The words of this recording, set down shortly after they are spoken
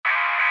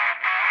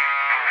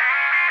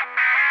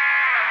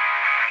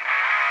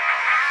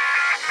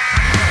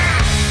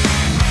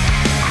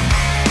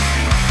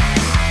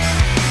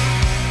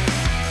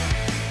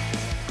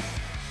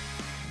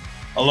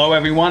Hello,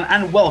 everyone,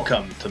 and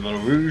welcome to the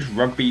Rouge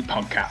Rugby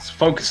Podcast,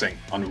 focusing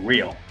on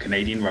real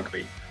Canadian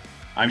rugby.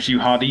 I'm Hugh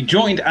Hardy,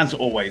 joined as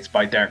always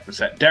by Derek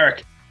Brissett.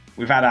 Derek,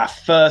 we've had our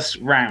first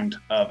round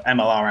of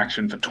MLR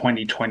action for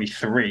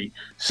 2023.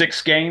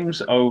 6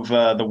 games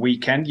over the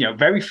weekend.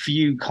 Very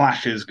few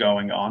clashes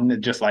going on,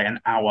 just like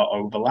an hour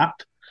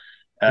overlap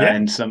Yeah,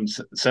 in some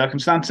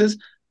circumstances.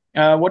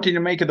 What did you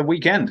make of the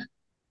weekend?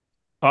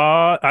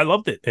 I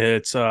loved it.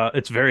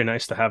 It's very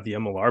nice to have the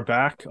MLR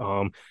back.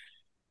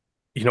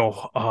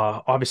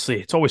 Obviously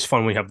it's always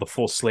fun when we have the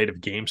full slate of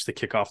games to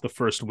kick off the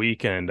first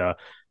week. And as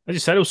you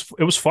said,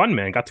 it was fun,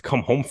 man. Got to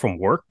come home from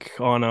work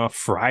on a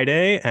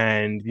Friday,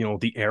 and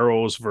the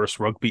Arrows versus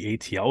Rugby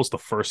ATL is the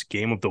first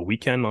game of the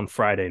weekend on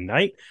Friday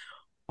night,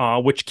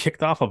 which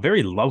kicked off a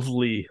very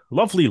lovely,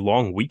 lovely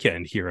long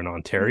weekend here in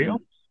Ontario.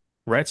 Mm-hmm.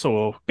 Right.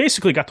 So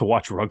basically got to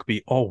watch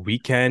rugby all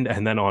weekend.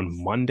 And then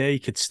on Monday, you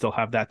could still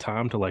have that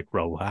time to like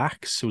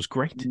relax. It was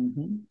great.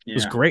 Mm-hmm. It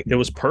was Yeah. great. It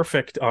was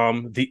perfect.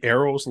 The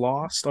Arrows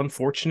lost,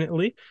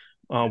 unfortunately.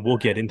 We'll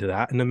get into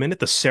that in a minute.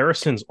 The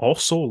Saracens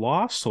also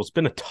lost. So it's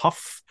been a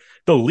tough.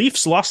 The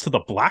Leafs lost to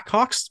the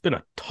Blackhawks. It's been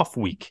a tough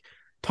week,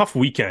 tough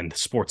weekend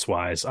sports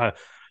wise.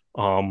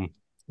 Um,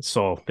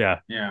 so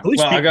yeah, Yeah. at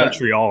least Well, I beat got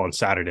Montreal on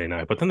Saturday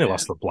night, but then they yeah.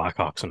 lost to the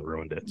Blackhawks and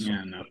ruined it. So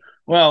Yeah, no.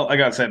 Well, I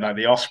gotta say that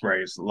the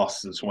Ospreys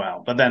lost as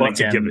well, but then well, that's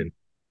a again, given.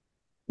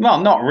 well,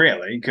 not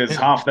really, because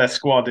Yeah. half their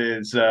squad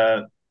is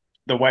the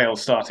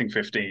Wales starting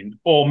 15,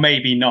 or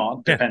maybe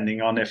not, Yeah.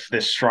 depending on if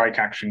this strike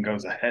action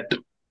goes ahead.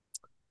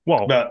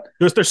 Well, But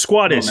their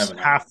squad we'll is never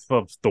know. half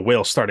of the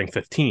Wales starting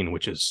 15,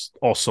 which is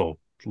also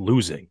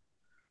losing.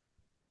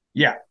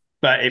 Yeah,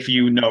 but if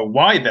you know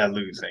why they're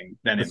losing,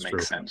 then it That's makes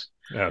true. sense.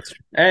 Yeah, that's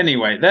true.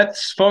 Anyway,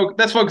 let's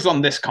focus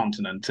on this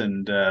continent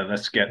and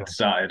let's get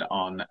started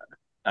on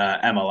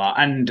MLR.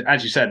 And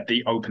as you said,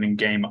 the opening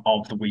game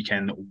of the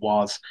weekend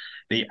was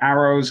the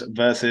Arrows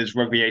versus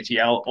Rugby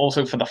ATL,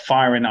 also for the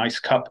Fire and Ice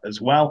Cup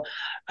as well.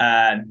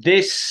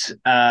 This,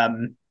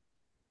 so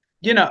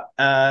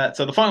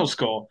the final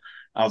score,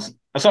 I'll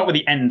start with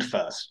the end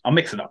first. I'll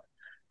mix it up.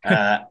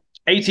 Uh,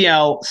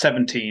 ATL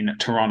 17,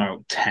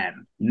 Toronto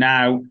 10.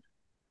 Now,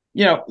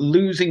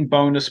 losing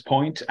bonus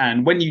point,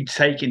 and when you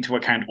take into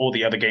account all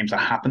the other games that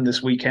happened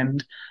this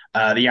weekend,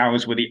 the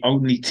Arrows were the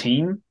only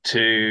team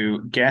to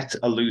get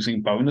a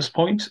losing bonus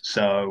point.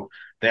 So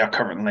they are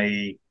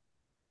currently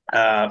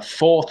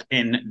fourth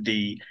in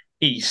the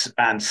East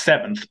and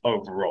seventh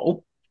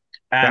overall.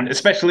 Yeah. And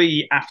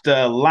especially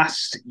after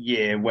last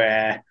year,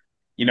 where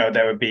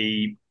there would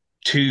be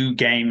 2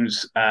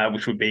 games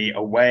which would be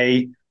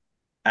away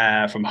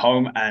from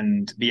home,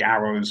 and the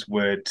Arrows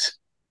would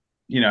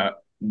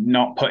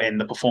not put in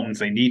the performance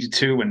they needed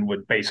to and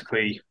would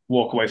basically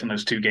walk away from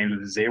those 2 games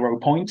with 0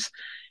 points.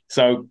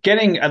 So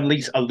getting at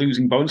least a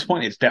losing bonus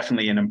point is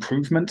definitely an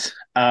improvement.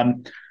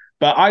 But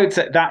I would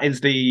say that is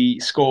the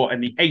score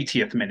in the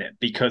 80th minute,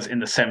 because in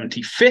the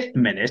 75th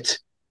minute,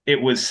 it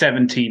was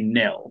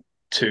 17-0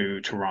 to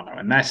Toronto.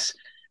 And that's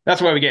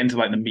where we get into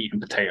like the meat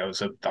and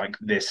potatoes of like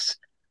this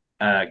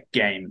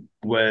game,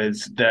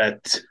 was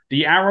that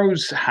the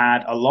Arrows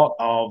had a lot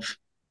of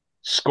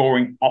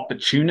scoring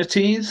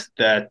opportunities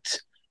that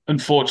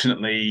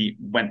unfortunately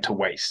went to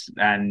waste.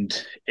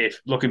 And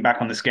if looking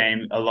back on this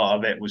game, a lot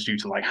of it was due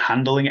to like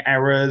handling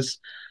errors,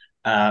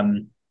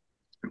 um,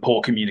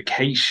 poor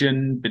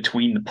communication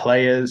between the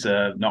players,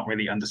 not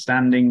really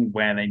understanding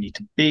where they need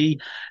to be,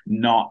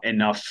 not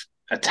enough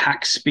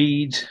attack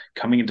speed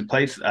coming into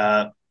place.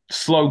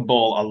 Slow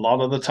ball a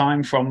lot of the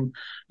time from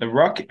the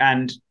ruck.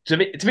 And to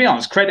be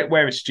honest, credit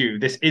where it's due.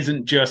 This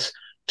isn't just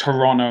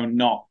Toronto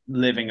not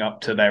living up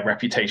to their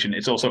reputation.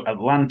 It's also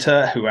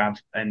Atlanta, who have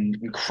an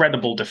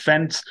incredible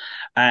defense.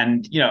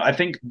 And, I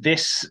think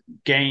this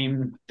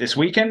game this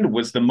weekend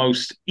was the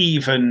most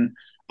even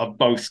of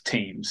both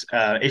teams.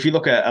 If you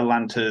look at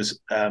Atlanta's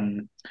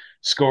try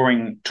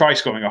scoring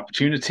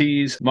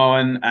opportunities,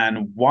 Moen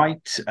and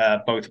White,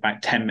 both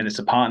about 10 minutes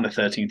apart in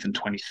the 13th and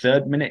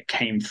 23rd minute,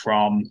 came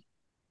from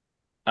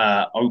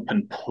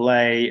open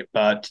play,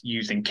 but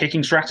using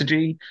kicking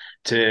strategy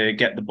to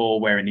get the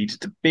ball where it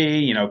needed to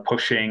be,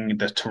 pushing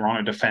the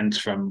Toronto defense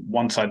from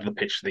one side of the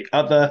pitch to the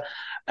other,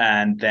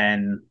 and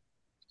then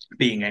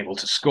being able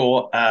to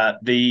score.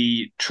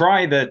 The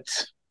try that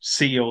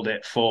sealed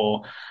it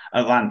for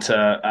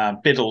Atlanta,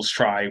 Biddle's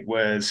try,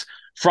 was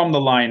from the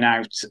line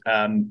out,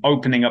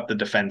 opening up the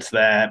defense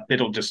there.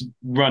 Biddle just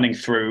running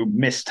through,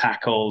 missed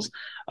tackles,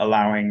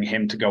 allowing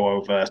him to go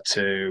over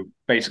to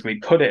basically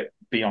put it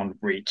beyond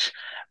reach.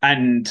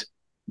 And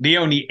the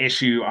only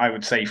issue I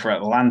would say for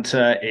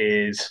Atlanta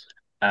is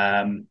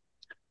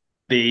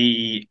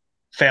the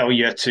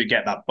failure to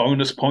get that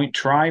bonus point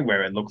try,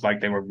 where it looked like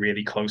they were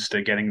really close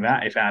to getting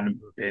that. If it hadn't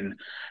been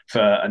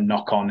for a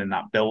knock on in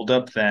that build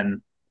up,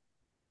 then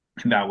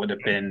that would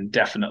have been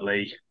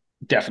definitely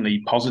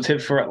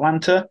positive for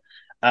Atlanta.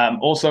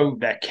 Also,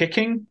 their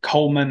kicking.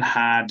 Coleman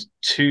had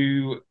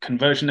 2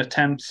 conversion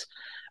attempts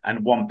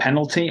and 1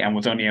 penalty, and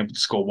was only able to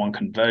score 1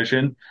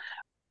 conversion.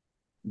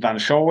 Van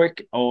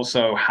Schalwick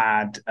also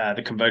had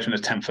the conversion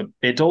attempt for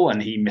Biddle, and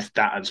he missed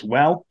that as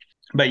well.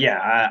 But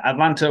yeah,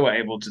 Atlanta were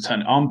able to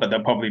turn it on, but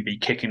they'll probably be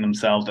kicking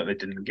themselves that they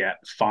didn't get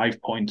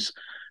 5 points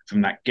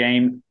from that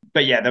game.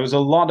 But yeah, there was a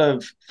lot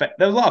of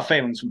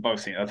failings from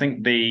both teams. I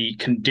think the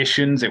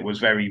conditions, it was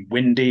very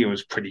windy, it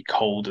was pretty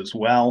cold as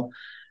well.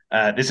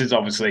 This is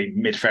obviously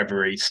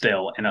mid-February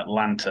still in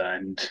Atlanta,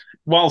 and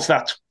whilst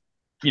that's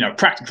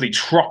practically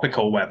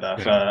tropical weather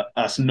Yeah. for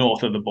us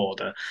north of the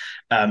border,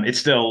 it's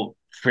still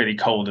pretty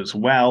cold as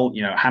well.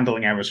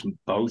 Handling errors from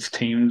both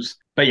teams.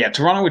 But yeah,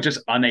 Toronto were just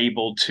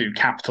unable to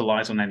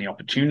capitalize on any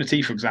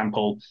opportunity. For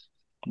example,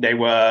 they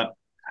were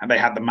they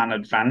had the man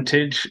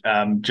advantage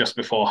just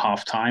before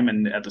halftime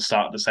and at the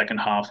start of the second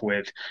half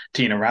with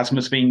Tina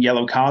Rasmus being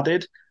yellow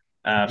carded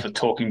for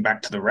talking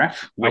back to the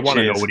ref, I which want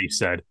to know is what he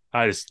said.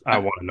 I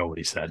want to know what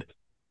he said.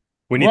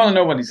 We we need. want to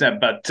know what he said,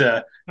 but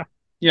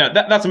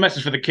that's a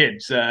message for the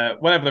kids.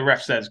 Whatever the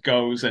ref says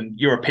goes, and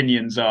your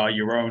opinions are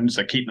your own,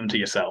 so keep them to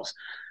yourselves.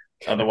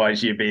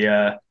 Otherwise, you'd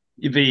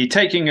be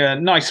taking a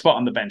nice spot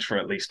on the bench for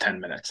at least 10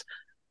 minutes.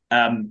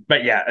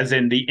 But yeah, as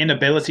in the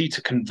inability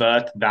to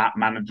convert that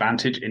man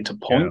advantage into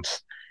Yeah.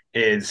 points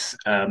is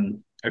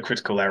a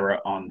critical error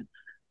on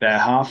their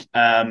half.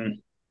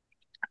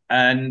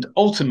 And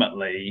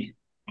ultimately,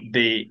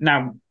 the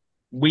now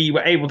we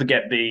were able to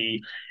get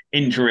the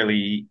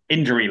injury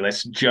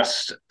list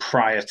just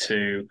prior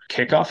to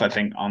kickoff. I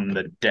think on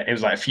the day, it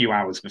was like a few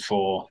hours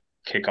before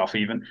kickoff,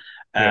 even.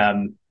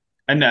 Yeah.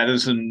 And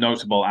there's some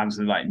notable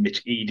answers like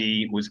Mitch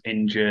Eady was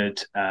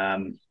injured.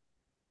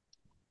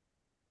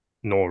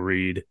 Noel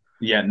Reed.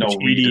 Yeah, Mitch Noel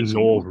Reed Eady, as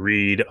Noel well.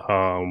 Reed,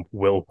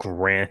 Will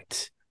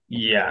Grant.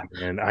 Yeah,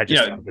 And I you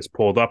just know, have this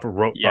pulled up.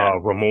 yeah,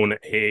 Ramon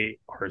A.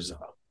 Arza,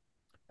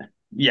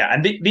 yeah,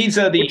 and these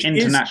are the which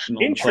is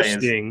international players.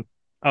 interesting.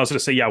 I was going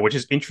to say, yeah, which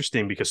is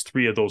interesting because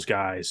three of those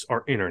guys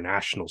are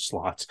international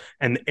slots,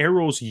 and the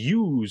Arrows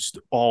used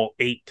all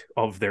 8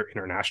 of their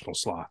international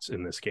slots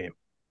in this game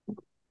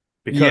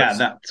Yeah, because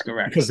that's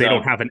correct. because they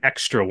don't So, have an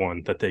extra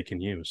one that they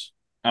can use.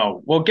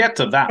 oh, we'll get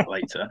to that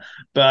later.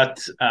 But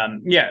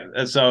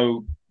yeah,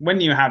 so when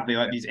you have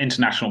these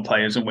international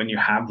players and when you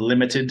have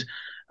limited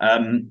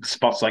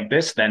spots like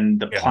this, then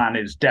the Yeah, plan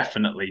is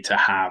definitely to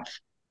have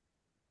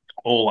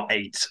all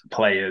 8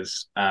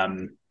 players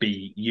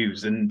be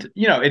used. And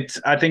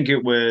I think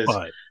it was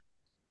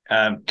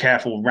but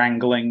careful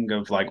wrangling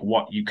of like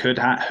what you could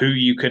have, who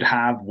you could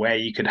have, where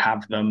you could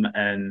have them,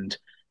 and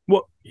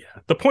well, yeah.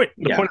 The point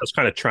yeah, I was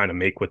kind of trying to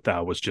make with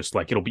that was just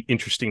like it'll be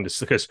interesting to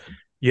see because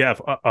you have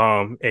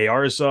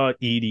Arza,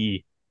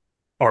 Edie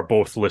are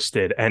both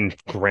listed, and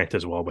Grant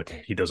as well, but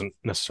he doesn't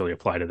necessarily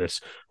apply to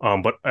this.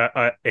 But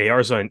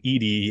Ayarza and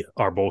Edie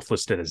are both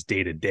listed as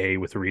day to day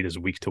with Reed as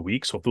week to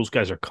week. So if those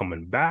guys are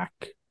coming back,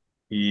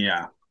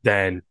 yeah,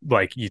 then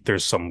like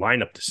there's some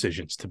lineup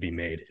decisions to be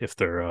made if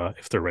they're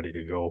ready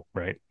to go,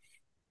 right?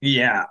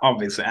 yeah,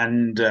 obviously,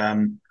 and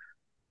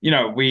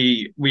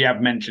we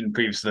have mentioned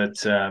previously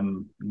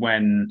that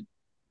when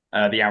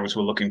the Arrows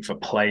were looking for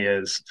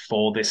players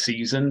for this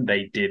season,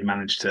 they did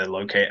manage to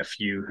locate a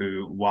few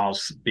who,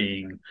 whilst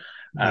being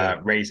Yeah,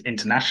 raised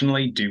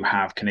internationally, do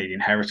have Canadian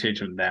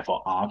heritage and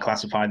therefore are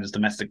classified as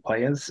domestic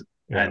players.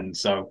 yeah, And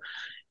so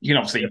you can yeah.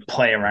 obviously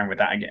play around with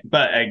that again,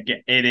 but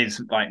again, it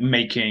is like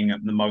making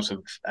the most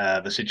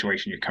of the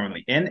situation you're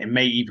currently in. It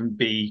may even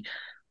be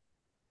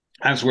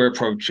as we're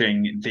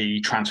approaching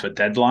the transfer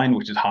deadline,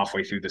 which is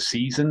halfway through the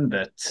season,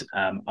 that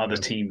other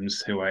Yeah.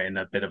 teams who are in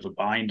a bit of a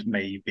bind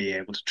may be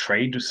able to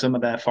trade some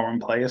of their foreign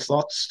player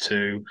slots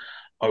to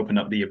open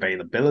up the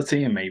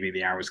availability, and maybe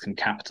the Arrows can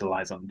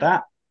capitalize on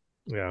that.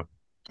 Yeah.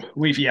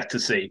 We've yet to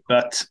see,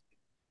 but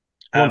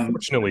Well, um,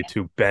 unfortunately,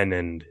 too, Ben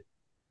and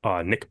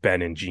Nick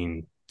Ben and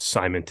Gene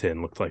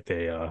Simonton looked like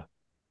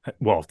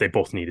well, they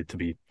both needed to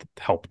be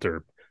helped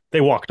or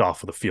they walked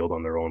off of the field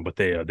on their own, but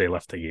they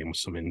left the game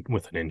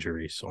with an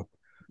injury. So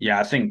yeah,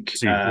 I think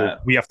see,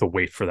 we have to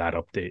wait for that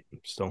update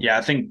still. yeah,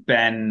 I think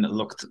Ben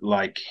looked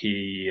like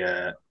he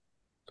Ben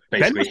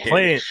basically was hit his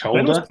playing.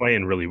 Ben was shoulder.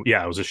 playing really.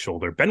 Yeah, it was his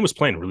shoulder. Ben was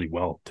playing really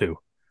well too.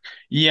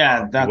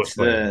 Yeah, He was that's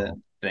playing the well.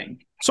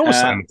 thing. So was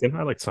Uh, Simonton.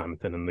 I liked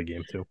Simonton in the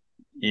game too.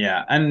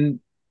 Yeah, and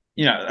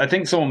I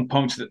think someone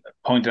pointed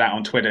out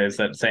on Twitter is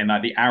that saying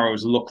that the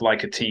Arrows look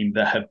like a team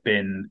that have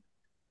been,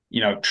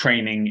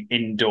 training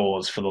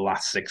indoors for the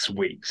last 6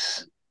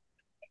 weeks.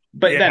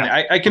 But then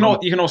Yeah. I can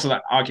you can also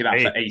argue that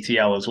for Hey,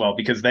 ATL as well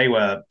because they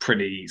were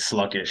pretty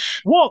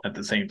sluggish well, at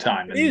the same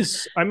time. And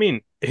is I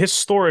mean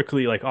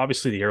historically, like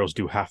obviously the Arrows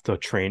do have to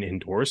train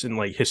indoors, and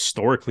like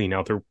historically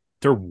now they're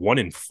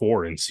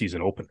 1-4 in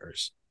season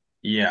openers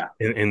yeah,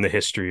 in the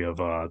history of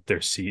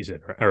their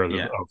season or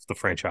yeah, of the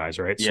franchise,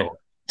 right? yeah. So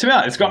To be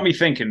honest, it's got me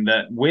thinking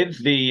that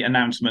with the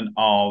announcement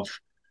of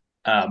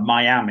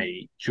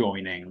Miami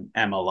joining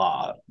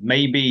MLR,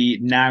 maybe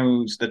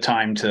now's the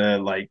time to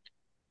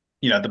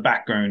the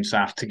background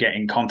staff to get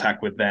in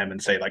contact with them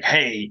and say like,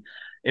 hey,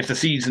 if the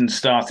season's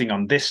starting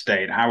on this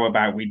date, how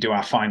about we do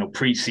our final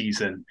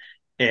preseason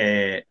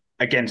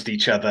against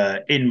each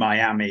other in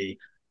Miami,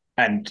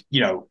 and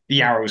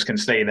the arrows can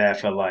stay there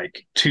for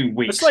like 2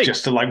 weeks like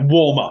just to like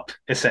warm up like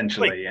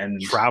essentially,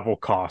 and travel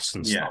costs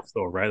and yeah, stuff,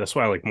 though, right? That's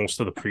why like most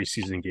of the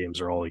preseason games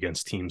are all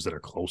against teams that are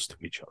close to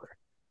each other.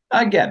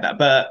 I get that,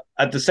 but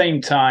at the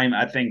same time,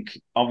 I think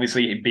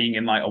obviously it being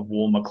in like a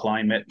warmer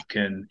climate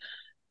can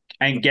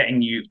and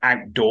getting you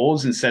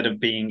outdoors instead of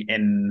being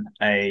in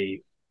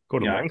a Go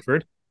to you know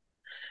Langford.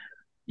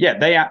 yeah,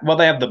 they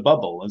have the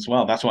bubble as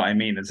well. That's what I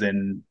mean, as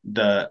in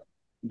the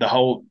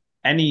whole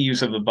any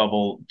use of the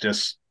bubble,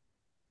 just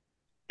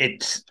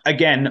it's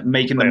again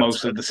making the Play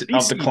most outside.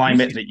 of the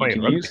climate BC's that you playing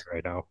can rugby use.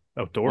 right now,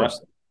 What?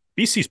 outdoors.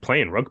 BC's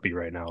playing rugby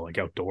right now, like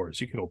outdoors.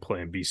 You can go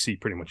play in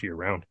BC pretty much year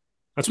round.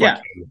 That's why Yeah,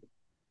 Canada's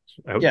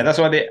yeah. outdoors. That's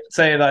why they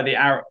say like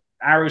the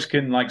arrows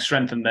can like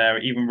strengthen their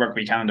even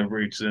rugby Canada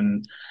roots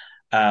and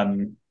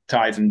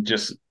ties, and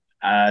just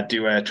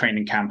do a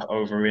training camp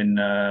over in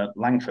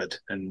Langford,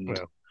 and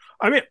Yeah.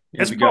 I mean,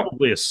 here it's we go.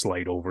 probably a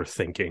slight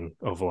overthinking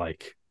of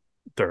like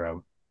they're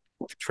out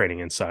training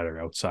inside or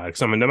outside.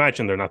 Because I mean,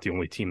 imagine they're not the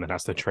only team that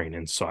has to train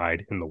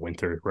inside in the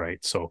winter, right?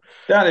 So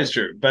That is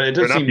true, but it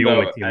they're does not seem the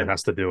only though. team that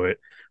has to do it.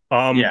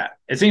 Yeah,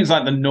 it seems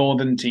like the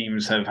northern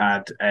teams have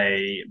had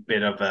a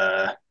bit of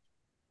a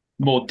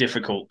more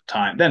difficult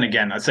time. Then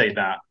again, I say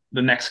that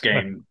the next uh,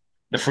 game,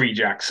 the Free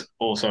Jacks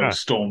also uh,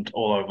 stormed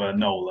all over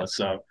NOLA.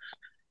 So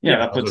yeah,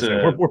 that I was puts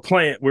gonna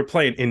say a we're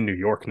playing in New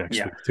York next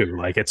yeah, week too.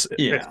 Like it's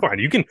yeah. fine.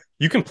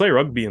 You can play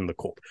rugby in the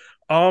cold.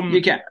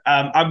 You can.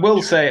 I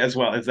will say as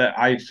well is that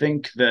I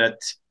think that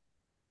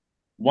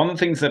one of the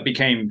things that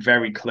became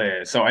very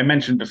clear. So I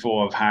mentioned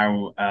before of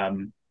how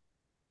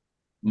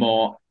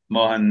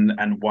Mohan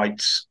and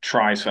White's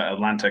tries for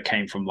Atlanta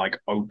came from like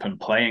open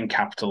play and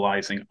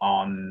capitalizing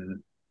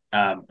on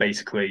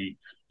basically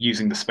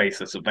using the space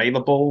that's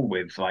available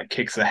with like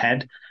kicks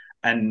ahead.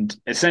 And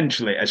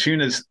essentially, as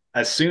soon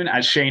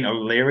as Shane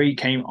O'Leary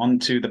came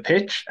onto the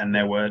pitch and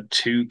there were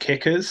two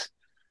kickers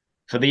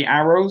for the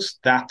Arrows,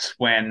 that's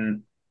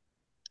when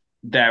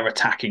their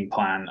attacking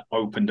plan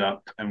opened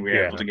up and we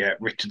were able Yeah. to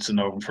get Richardson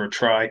over for a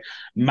try.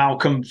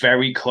 Malcolm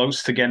very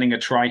close to getting a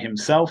try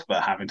himself,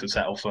 but having to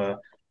settle for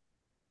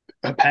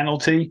a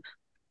penalty.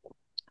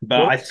 But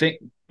Well, I think,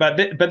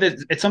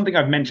 it's something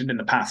I've mentioned in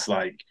the past.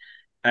 Like,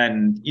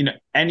 and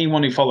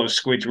anyone who follows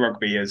Squidge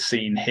Rugby has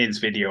seen his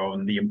video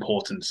on the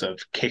importance of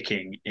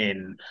kicking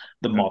in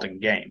the modern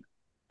game,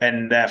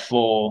 and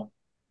therefore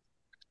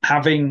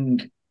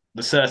having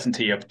the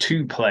certainty of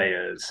two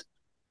players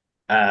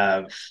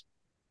uh,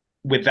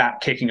 with that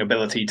kicking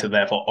ability to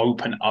therefore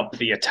open up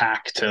the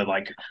attack to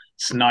like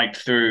snipe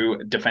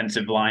through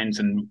defensive lines,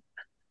 and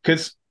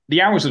because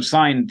the Arrows have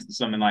signed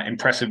something like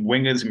impressive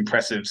wingers,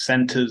 impressive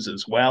centers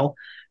as well.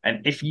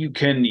 And if you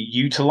can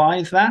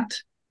utilize that,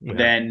 yeah.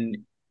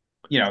 then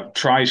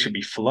tries should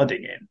be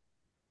flooding in,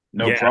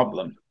 no Yeah.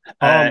 problem.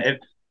 Um,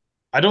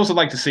 I'd also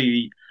like to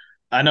see.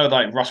 I know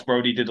like Ross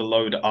Brody did a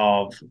load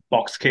of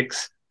box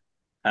kicks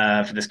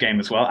for this game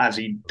as well, as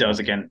he does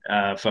again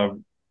for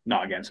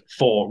not against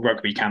for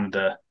Rugby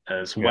Canada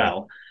as yeah.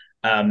 well.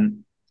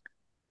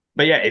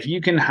 But yeah, if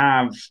you can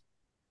have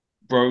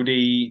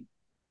Brody,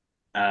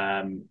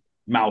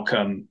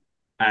 Malcolm,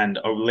 and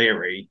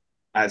O'Leary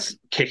as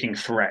kicking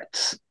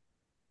threats,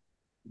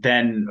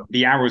 then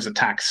the Arrows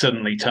attack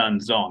suddenly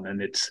turns on,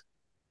 and it's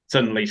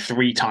suddenly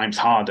 3 times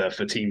harder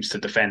for teams to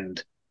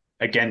defend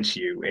against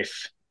you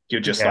if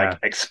you're just like Yeah.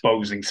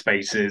 exposing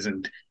spaces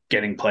and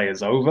getting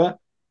players over.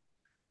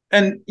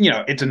 And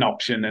it's an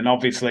option, and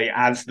obviously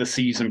as the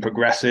season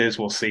progresses,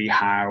 we'll see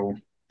how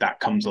that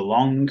comes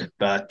along.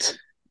 But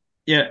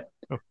yeah,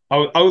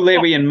 Oh,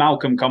 O'Leary and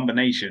Malcolm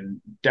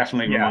combination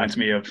definitely yeah. reminds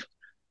me of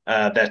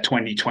their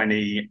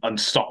 2020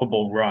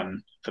 unstoppable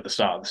run for the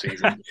start of the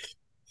season.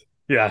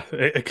 Yeah,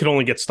 it could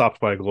only get stopped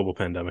by a global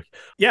pandemic.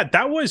 Yeah,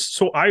 that was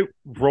so I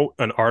wrote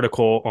an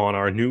article on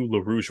our new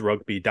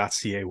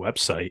LaRougeRugby.ca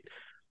website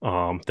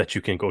that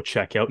you can go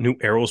check out. New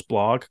Arrows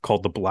blog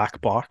called The Black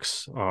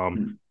Box.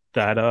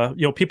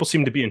 That people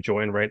seem to be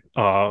enjoying right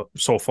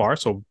so far.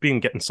 So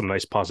getting some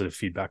nice positive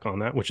feedback on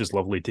that, which is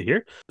lovely to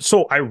hear.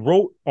 So I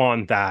wrote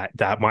on that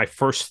my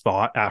first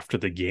thought after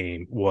the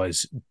game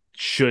was,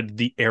 should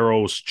the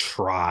Arrows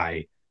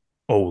try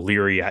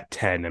O'Leary at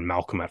 10 and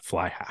Malcolm at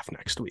fly half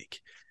next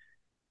week?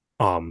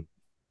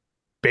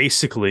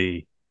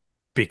 Basically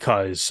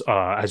because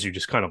as you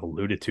just kind of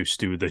alluded to,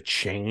 Stu, the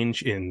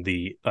change in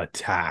the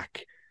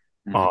attack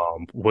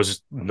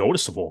was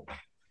noticeable.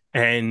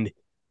 And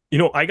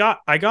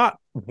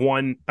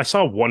I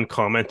saw one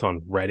comment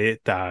on Reddit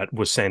that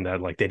was saying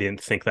that like they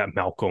didn't think that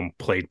Malcolm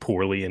played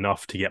poorly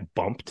enough to get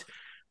bumped.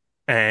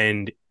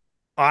 And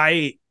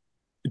I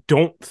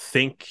don't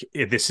think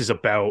this is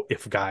about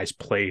if guys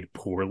played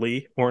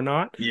poorly or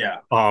not. Yeah.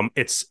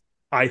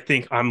 I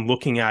think I'm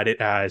looking at it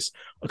as,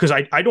 because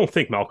I don't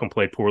think Malcolm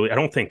played poorly. I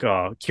don't think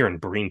Kieran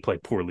Breen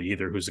played poorly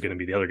either, who's going to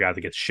be the other guy that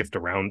gets shifted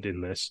around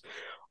in this.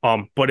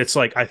 But it's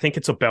like, I think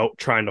it's about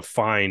trying to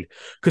find,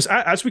 because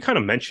as we kind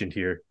of mentioned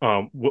here,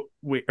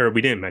 we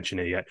didn't mention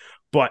it yet,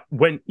 but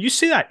when you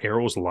see that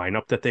Arrows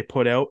lineup that they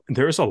put out,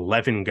 there's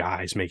 11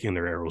 guys making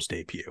their Arrows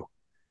debut.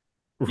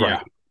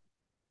 Right.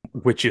 Yeah.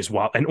 which is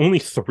wild. And only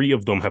 3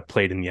 of them have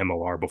played in the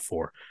MLR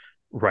before,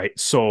 right?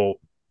 So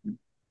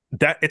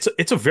that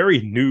it's a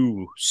very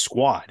new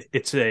squad.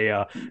 It's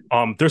a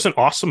there's an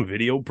awesome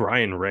video.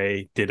 Brian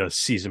Ray did a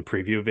season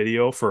preview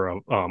video for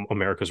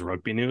America's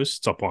Rugby News.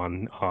 It's up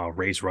on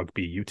Ray's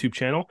Rugby YouTube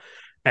channel,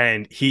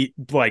 and he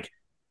like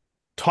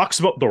talks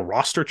about the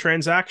roster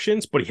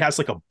transactions, but he has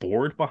like a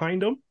board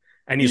behind him,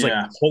 and he's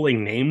like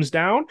pulling names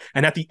down,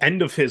 and at the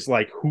end of his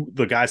like who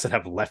the guys that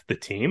have left the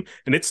team,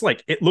 and it's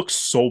like it looks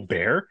so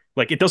bare,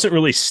 like it doesn't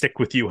really stick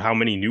with you how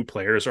many new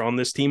players are on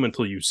this team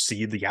until you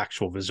see the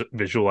actual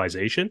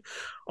visualization.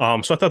 So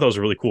I thought that was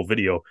a really cool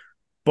video,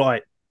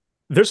 but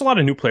there's a lot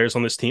of new players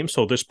on this team,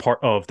 so there's part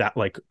of that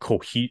like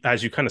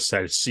as you kind of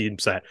said, it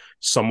seems that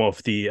some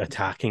of the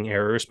attacking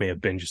errors may have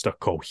been just a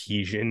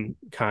cohesion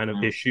kind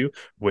of issue,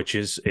 which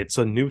is it's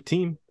a new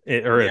team,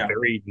 or a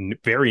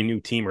very new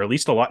team, or at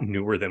least a lot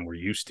newer than we're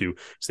used to.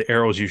 So the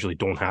Arrows usually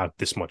don't have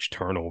this much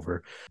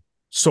turnover,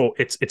 so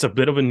it's a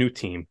bit of a new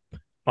team.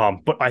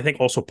 But I think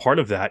also part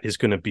of that is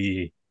going to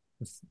be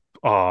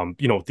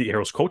the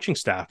Arrows coaching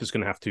staff is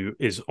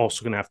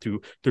also going to have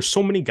to, there's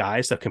so many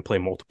guys that can play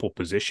multiple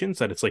positions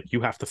that it's like you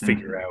have to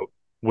figure out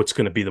what's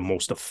going to be the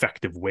most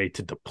effective way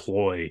to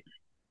deploy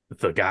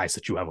the guys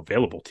that you have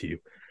available to you.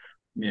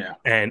 Yeah.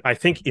 And I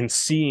think in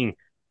seeing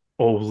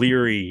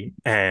O'Leary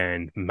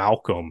and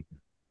Malcolm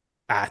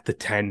at the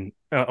 10,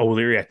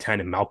 O'Leary at 10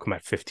 and Malcolm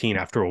at 15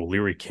 after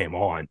O'Leary came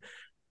on,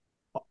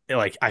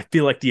 like I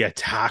feel like the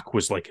attack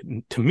was like,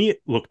 to me,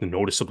 it looked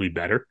noticeably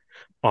better.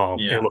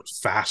 It looked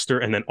faster,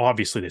 and then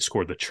obviously they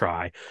scored the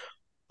try.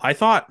 I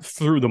thought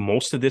through the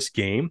most of this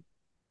game,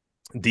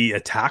 the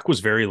attack was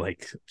very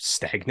like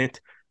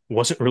stagnant,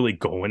 wasn't really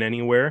going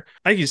anywhere.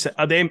 Like you said,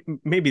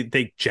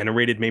 they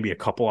generated maybe a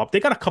couple up. They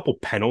got a couple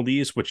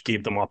penalties, which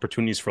gave them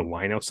opportunities for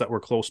lineouts that were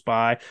close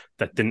by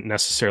that didn't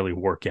necessarily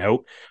work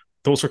out.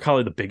 Those were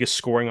probably the biggest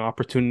scoring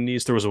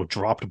opportunities. There was a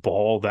dropped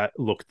ball that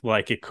looked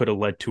like it could have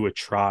led to a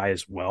try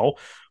as well.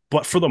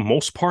 But for the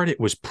most part, it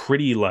was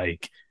pretty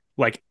like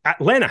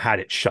Atlanta had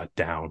it shut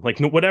down. Like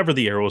whatever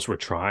the Arrows were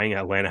trying,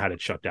 Atlanta had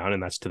it shut down,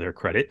 and that's to their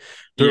credit.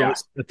 There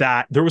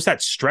was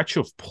that stretch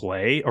of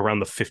play around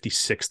the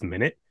 56th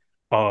minute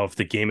of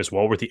the game as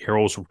well, where the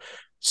Arrows,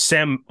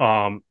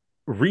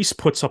 Reese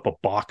puts up a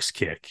box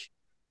kick,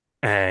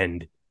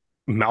 and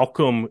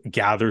Malcolm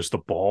gathers the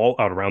ball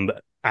out around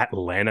the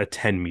Atlanta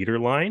 10-meter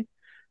line,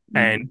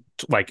 and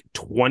like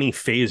 20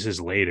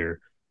 phases later.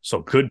 So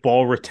good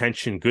ball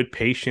retention, good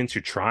patience.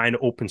 You're trying to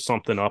open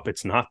something up.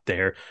 It's not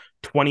there.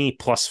 20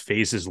 plus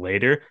phases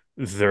later,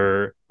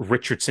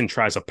 Richardson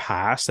tries a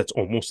pass that's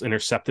almost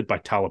intercepted by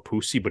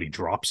Talapusi, but he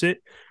drops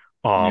it.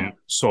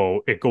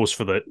 So they go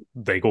for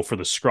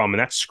the scrum, and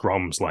that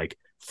scrum's like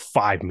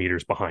 5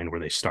 meters behind where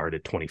they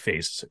started 20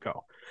 phases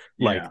ago.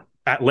 Like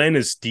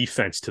Atlanta's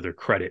defense, to their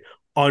credit,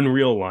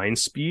 unreal line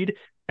speed,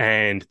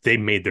 and they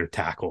made their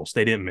tackles.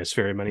 They didn't miss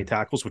very many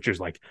tackles, which is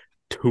like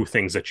 2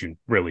 things that you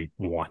really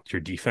want your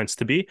defense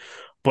to be.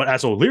 But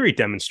as O'Leary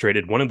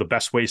demonstrated, one of the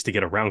best ways to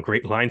get around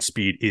great line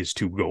speed is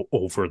to go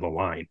over the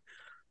line.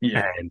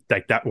 And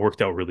like that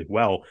worked out really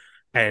well.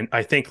 And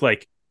I think,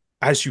 like,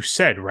 as you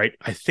said, right,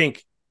 I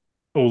think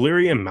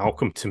O'Leary and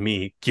Malcolm, to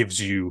me, gives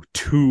you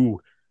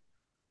 2,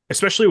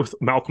 especially with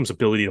Malcolm's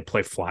ability to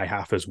play fly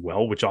half as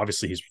well, which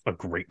obviously he's a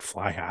great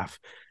fly half,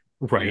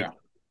 right? Yeah.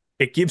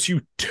 It gives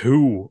you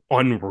 2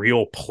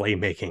 unreal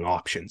playmaking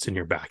options in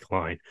your back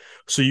line.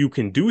 So you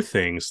can do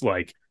things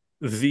like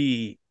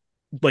the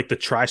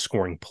try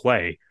scoring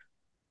play,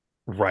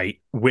 right?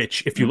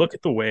 Which, if you look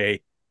at the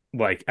way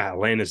like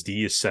Atlanta's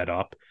D is set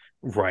up,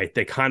 right,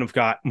 they kind of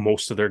got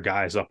most of their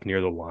guys up near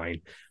the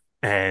line,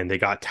 and they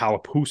got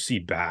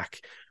Talapusi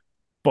back.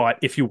 But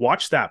if you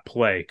watch that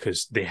play,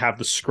 because they have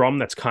the scrum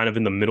that's kind of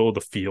in the middle of the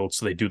field,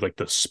 so they do like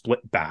the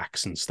split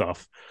backs and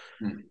stuff,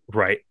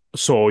 right?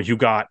 So you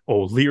got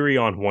O'Leary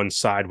on one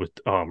side with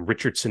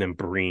Richardson and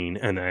Breen,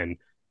 and then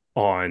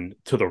on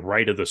to the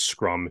right of the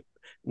scrum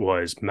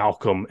was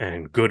Malcolm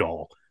and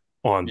Goodall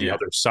on the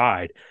other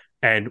side.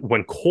 And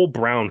when Cole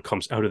Brown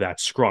comes out of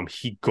that scrum,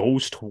 he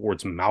goes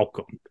towards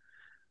Malcolm,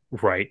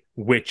 right?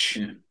 Which,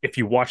 if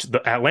you watch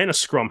the Atlanta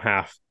scrum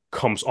half,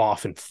 comes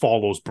off and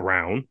follows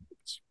Brown,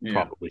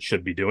 probably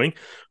should be doing.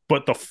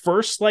 But the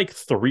first like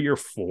 3 or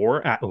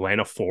 4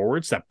 Atlanta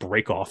forwards that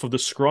break off of the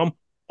scrum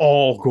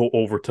all go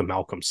over to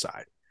Malcolm's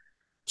side.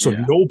 So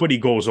nobody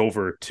goes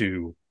over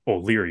to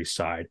O'Leary's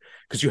side,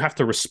 because you have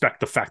to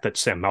respect the fact that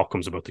Sam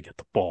Malcolm's about to get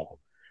the ball.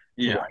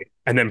 Right?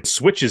 And then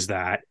switches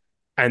that,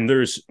 and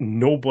there's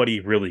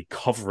nobody really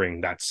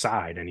covering that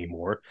side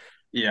anymore.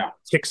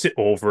 Kicks it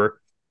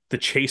over. The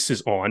chase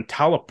is on.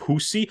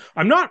 Talapusi,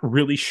 I'm not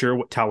really sure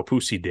what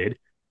Talapusi did,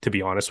 to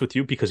be honest with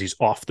you, because he's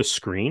off the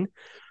screen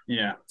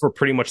for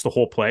pretty much the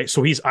whole play.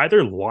 So he's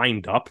either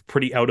lined up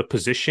pretty out of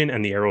position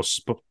and the Arrows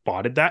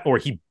spotted that, or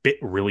he bit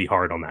really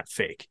hard on that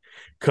fake.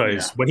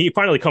 Because when he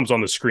finally comes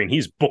on the screen,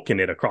 he's booking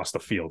it across the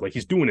field. Like,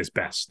 he's doing his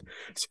best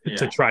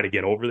to try to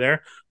get over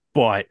there.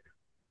 But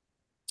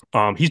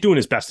he's doing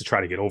his best to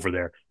try to get over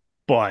there.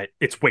 But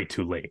it's way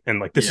too late. And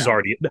like, this is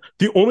already,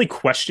 the only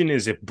question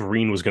is if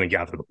Breen was going to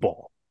gather the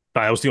ball.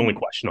 That was the only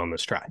question on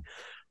this try.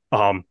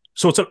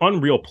 So it's an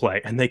unreal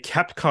play, and they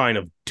kept kind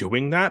of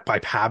doing that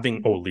by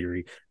having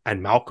O'Leary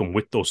and Malcolm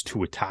with those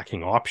two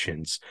attacking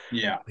options.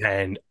 Yeah.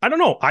 And I don't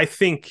know. I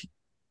think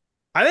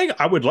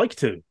I would like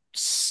to,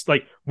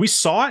 like, we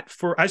saw it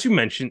for, as you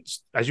mentioned,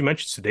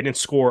 so they didn't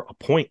score a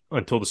point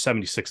until the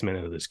 76th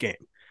minute of this game.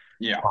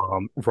 Yeah.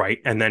 Right.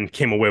 And then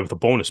came away with a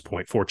bonus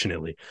point,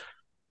 fortunately.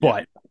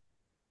 But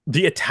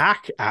the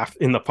attack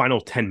in the final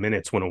 10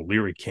 minutes when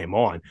O'Leary came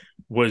on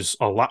was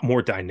a lot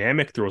more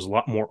dynamic. There was a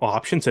lot more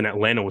options, and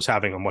Atlanta was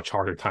having a much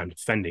harder time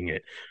defending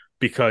it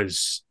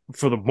because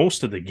for the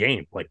most of the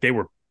game, like,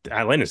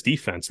 Atlanta's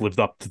defense lived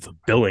up to the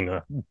billing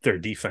their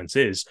defense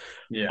is.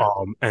 Yeah.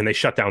 And they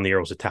shut down the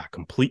Arrows attack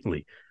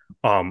completely.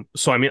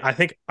 So, I mean, I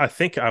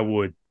think I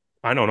would,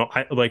 I don't know.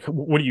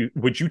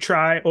 Would you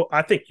try? Oh,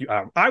 I think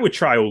I would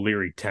try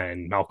O'Leary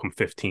 10, Malcolm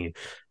 15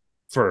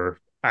 for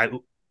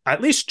at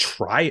least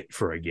try it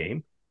for a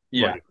game.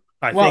 Yeah.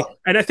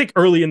 I think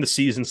early in the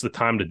season's the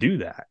time to do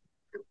that.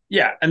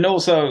 Yeah. And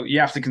also you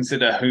have to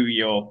consider who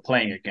you're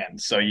playing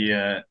against. So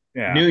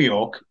New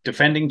York,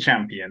 defending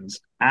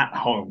champions at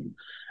home.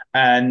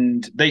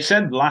 And they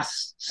said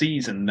last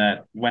season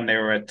that when they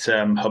were at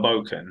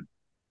Hoboken,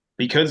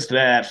 because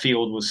their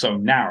field was so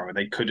narrow,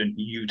 they couldn't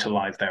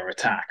utilize their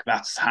attack.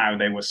 That's how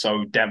they were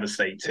so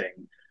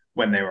devastating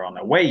when they were on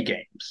away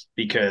games,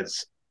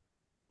 because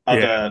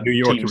other New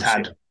York teams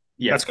had...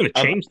 Yeah, that's going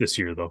to change this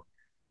year, though.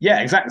 Yeah,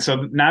 exactly.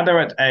 So now they're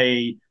at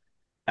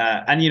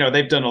and,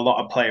 they've done a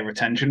lot of player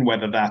retention,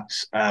 whether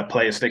that's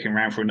players sticking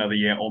around for another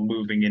year or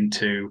moving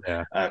into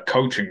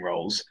coaching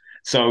roles.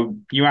 So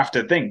you have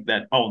to think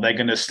that, they're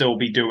going to still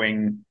be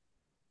doing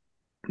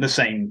the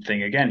same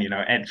thing again.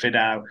 Ed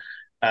Fidow,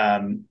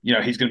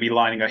 he's going to be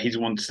lining up. He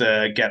wants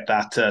to get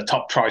that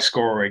top try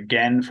scorer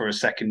again for a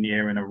second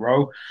year in a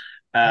row.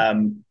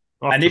 And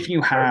if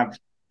you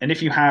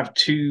have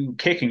two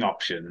kicking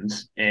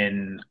options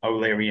in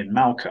O'Leary and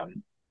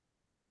Malcolm,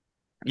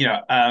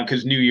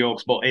 because New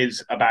York's ball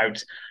is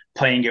about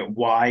playing it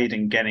wide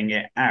and getting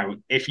it out.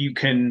 If you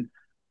can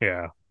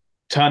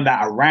turn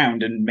that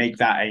around and make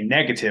that a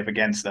negative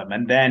against them,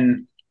 and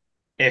then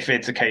if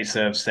it's a case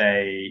of,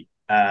 say,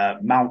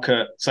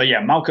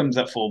 Malcolm's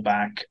at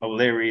fullback,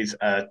 O'Leary's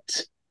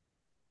at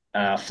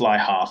fly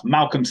half.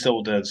 Malcolm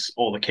still does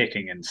all the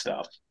kicking and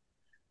stuff,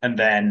 and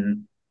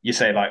then you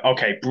say, like,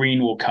 okay,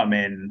 Breen will come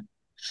in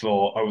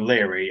for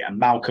O'Leary, and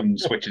Malcolm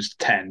switches to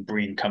 10.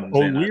 Breen comes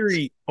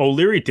in.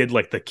 O'Leary did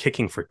like the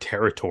kicking for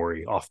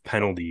territory off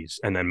penalties,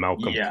 and then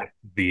Malcolm kicked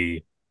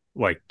the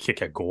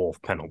kick at goal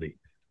penalty.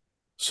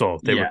 So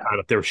they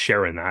were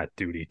sharing that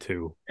duty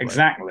too.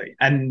 Exactly,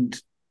 and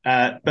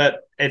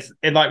but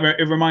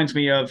it reminds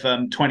me of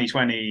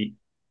 2020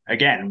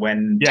 again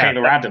when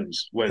Taylor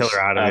Adams was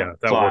fly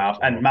off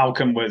and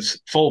Malcolm was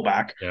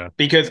fullback,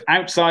 because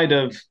outside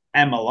of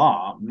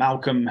MLR,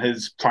 Malcolm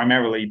has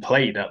primarily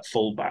played at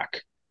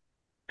fullback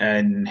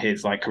in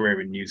his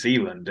career in New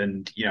Zealand,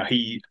 and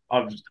he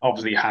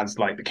obviously has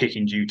the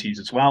kicking duties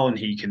as well, and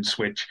he can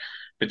switch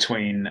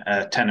between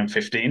 10 and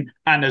 15,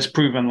 and has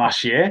proven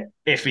last year,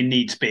 if he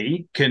needs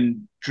be,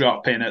 can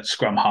drop in at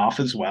scrum half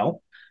as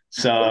well.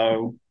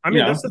 So, I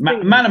mean, that's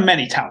man of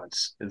many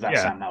talents is that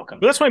Sam Malcolm.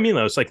 But that's what I mean,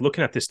 though. It's like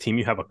looking at this team,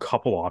 you have a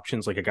couple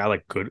options. Like a guy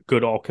like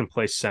Goodall can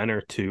play center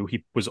too.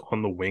 He was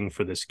on the wing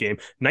for this game.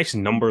 Nice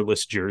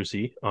numberless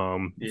jersey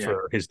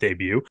for his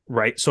debut,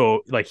 right?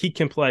 So he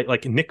can play.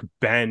 Like Nick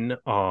Ben,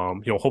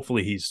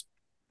 hopefully he's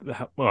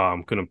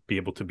going to be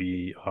able to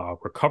be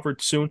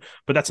recovered soon.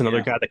 But that's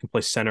another guy that can play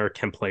center,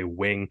 can play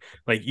wing.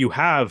 You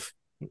have.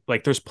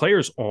 There's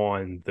players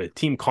on the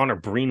team. Connor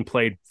Breen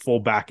played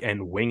fullback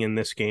and wing in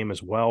this game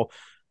as well.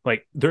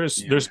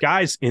 There's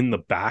guys in the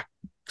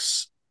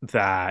backs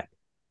that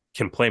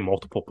can play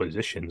multiple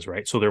positions,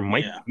 right? So there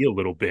might be a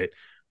little bit,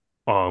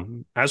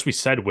 as we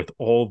said, with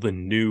all the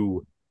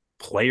new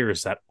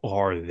players that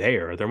are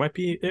there,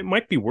 it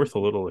might be worth a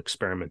little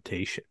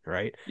experimentation,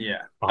 right?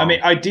 Yeah. I mean,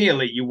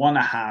 ideally, you want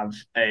to have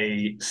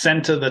a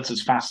center that's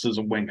as fast as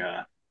a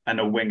winger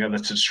and a winger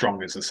that's as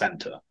strong as a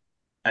center.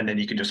 And then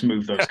you can just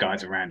move those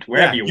guys around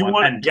wherever you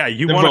want.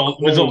 The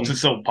result is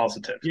so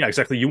positive. Yeah,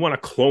 exactly. You want to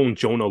clone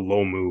Jonah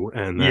Lomu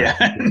and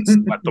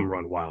let them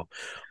run wild.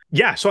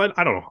 Yeah, so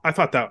I don't know. I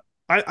thought that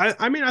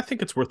I mean, I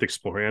think it's worth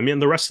exploring. I mean,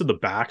 the rest of the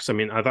backs, I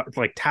mean, I thought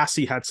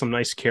Tassie had some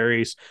nice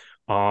carries.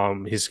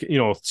 He's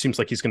it seems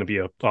like he's going to be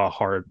a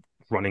hard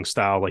running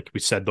style, like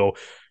we said, though.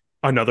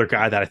 Another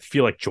guy that I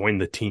feel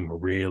joined the team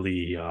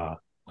really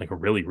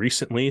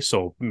recently,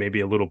 so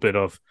maybe a little bit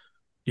of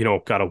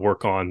got to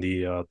work on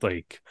the I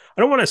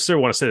don't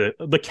necessarily want to say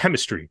the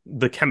chemistry.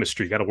 The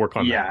chemistry got to work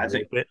on that. I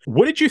think.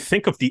 What did you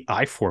think of the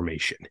I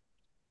formation?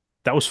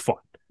 That was fun.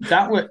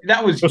 That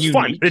was unique.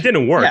 Fun. It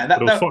didn't work. Yeah,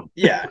 but it was fun.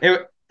 Yeah.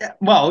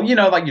 Well,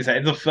 like you said,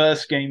 it's the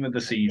first game of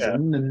the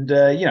season, and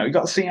you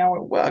got to see how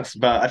it works.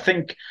 But I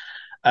think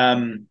have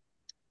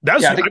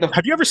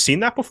you ever seen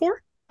that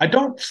before? I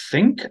don't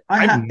think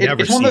I have.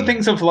 It's one of the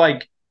things of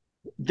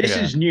this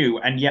is new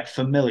and yet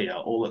familiar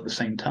all at the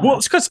same time. Well,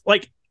 it's because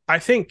I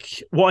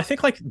think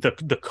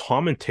the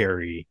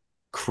commentary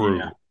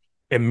crew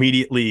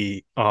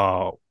immediately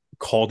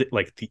called it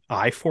like the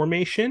I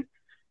formation,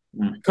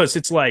 because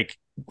it's like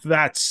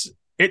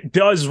it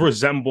does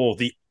resemble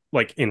the,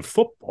 like in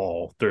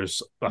football,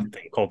 there's a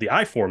thing called the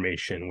I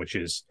formation, which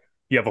is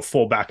you have a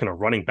fullback and a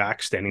running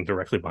back standing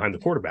directly behind the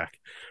quarterback.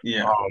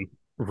 Yeah.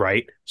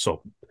 Right.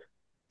 So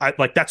I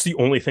like that's the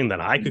only thing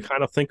that I could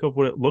kind of think of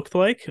what it looked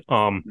like.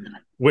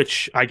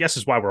 Which I guess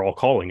is why we're all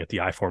calling it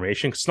the I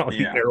formation. Because it's not like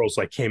the arrows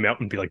like came out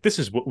and be like, this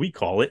is what we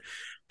call it.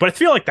 But I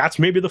feel like that's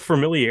maybe the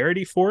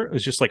familiarity for it.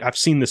 It's just like I've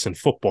seen this in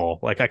football.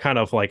 Like I kind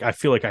of like I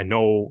feel like I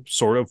know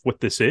sort of what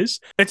this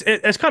is.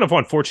 It's kind of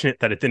unfortunate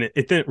that it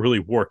didn't really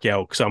work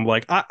out, because I'm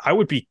like I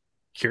would be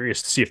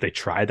curious to see if they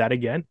try that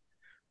again.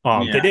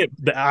 They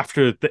did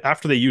after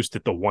they used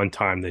it the one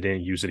time, they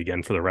didn't use it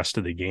again for the rest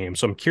of the game.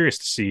 So I'm curious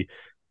to see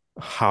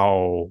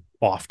how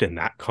often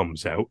that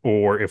comes out,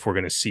 or if we're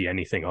going to see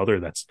anything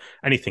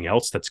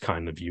else that's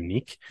kind of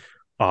unique.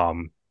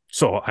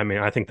 So I mean,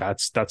 I think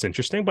that's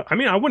interesting, but I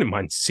mean, I wouldn't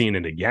mind seeing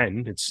it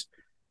again. It's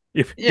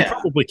if you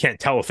probably can't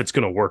tell if it's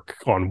going to work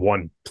on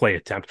one play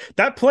attempt.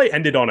 That play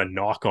ended on a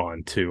knock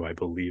on too, I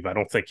believe. I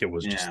don't think it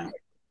was just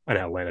an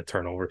Atlanta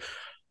turnover.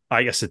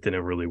 I guess it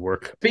didn't really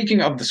work.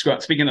 Speaking of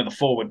the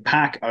forward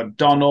pack,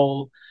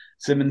 O'Donnell,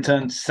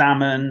 Symington,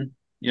 Salmon.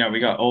 We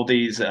got all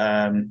these.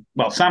 Salmon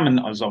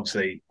is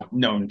obviously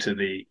known to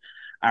the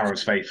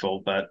Arrows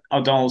faithful, but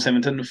O'Donnell,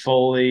 Symington,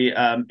 Foley,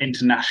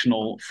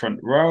 international front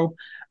row.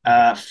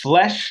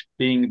 Flesh,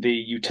 being the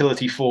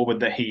utility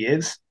forward that he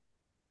is,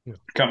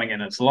 coming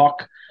in as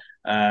lock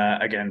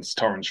against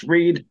Torrance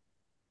Reed.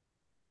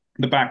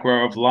 The back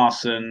row of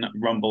Larson,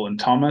 Rumble, and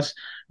Thomas.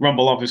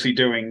 Rumble obviously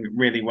doing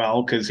really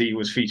well because he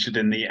was featured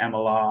in the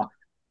MLR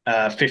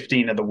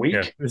 15 of the week.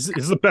 Yeah, this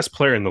is the best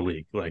player in the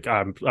league. Like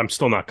I'm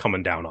still not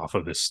coming down off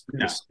of this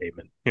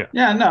statement.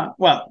 No.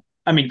 Well,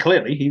 I mean,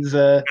 clearly he's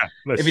if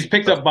he's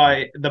picked up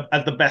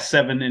as the best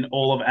 7 in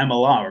all of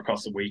MLR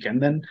across the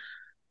weekend, then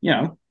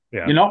you're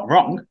not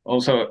wrong.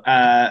 Also,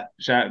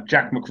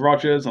 Jack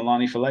McRogers,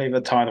 Alani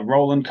Faleva, Tyler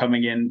Rowland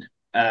coming in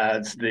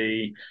as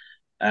the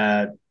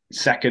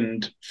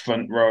second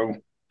front row.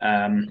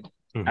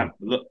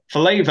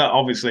 Faleva,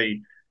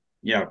 obviously,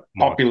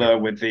 popular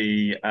with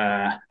the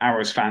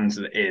Arrows fans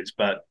that it is,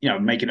 but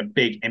making a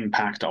big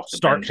impact off the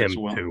start bench him as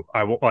well. Too.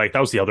 I like that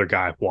was the other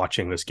guy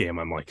watching this game.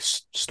 I'm like,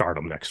 start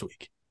him next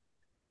week.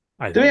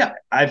 I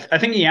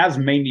think he has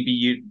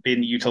mainly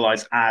been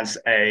utilized as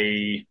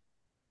a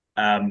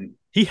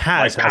he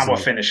has power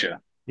finisher.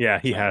 Yeah,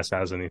 he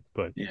hasn't he?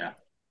 But yeah.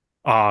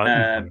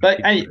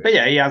 But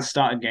he has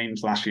started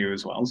games last year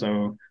as well,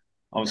 so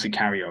obviously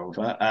carry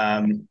over.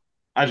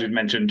 As you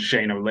mentioned,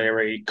 Shane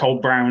O'Leary,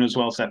 Cole Brown as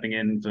well stepping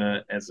in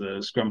as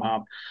a scrum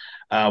half.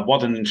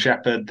 Wadden and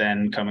Shepherd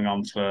then coming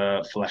on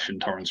for Flesh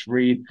and Torrance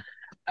Reed.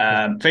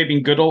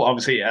 Fabian Goodall,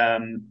 obviously,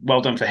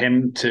 well done for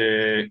him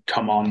to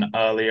come on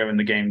earlier in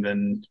the game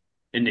than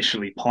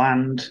initially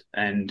planned.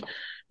 And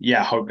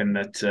hoping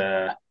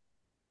that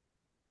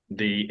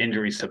the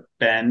injuries to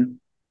Ben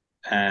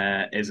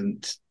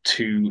isn't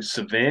too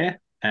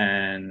severe,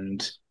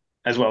 and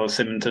as well as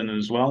Symington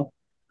as well.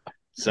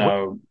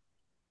 So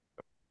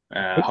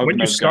when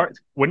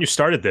you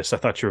started this, I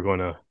thought you were going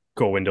to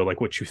go into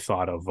like what you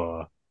thought of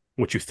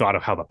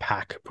how the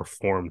pack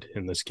performed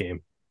in this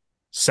game,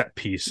 set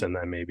piece, and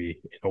then maybe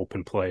in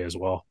open play as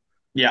well.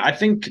 Yeah, I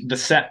think the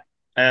set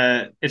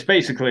it's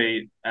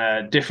basically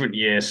a different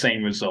year,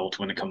 same result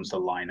when it comes to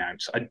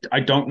lineouts. I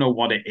don't know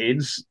what it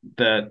is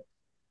that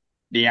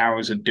the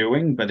Arrows are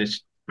doing, but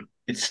it's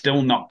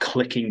still not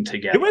clicking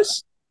together.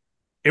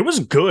 It was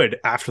good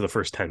after the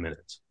first 10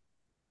 minutes.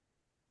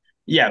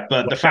 Yeah,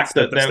 but the fact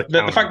that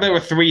there were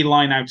 3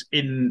 lineouts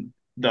in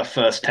the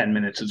first 10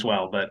 minutes as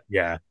well. But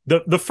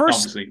the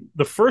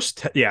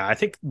first I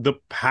think the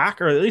pack,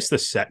 or at least the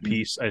set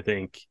piece, I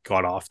think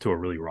got off to a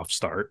really rough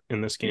start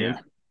in this game.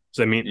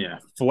 So I mean,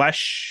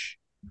 Flesh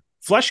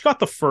got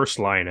the first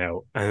line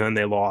out, and then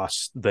they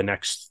lost the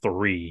next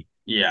 3.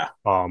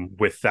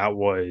 With that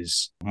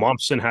was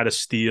Momsen had a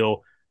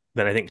steal.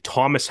 Then I think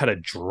Thomas had a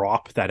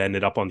drop that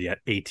ended up on the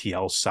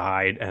ATL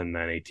side, and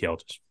then ATL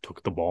just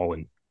took the ball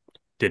and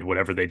did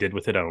whatever they did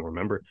with it. I don't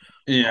remember.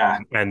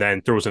 And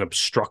then there was an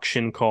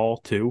obstruction call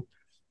too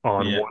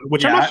on one,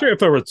 which I'm not sure if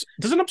there was.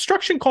 Does an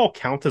obstruction call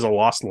count as a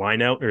lost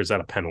line out, or is that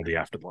a penalty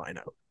after the line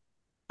out?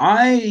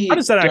 How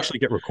does that actually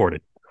get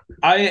recorded?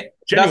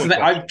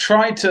 I've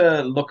tried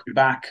to look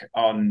back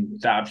on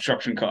that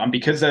obstruction call, and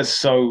because there's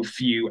so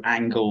few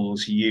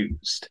angles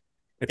used,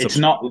 it's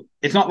not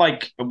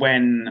like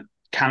when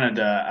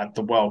Canada at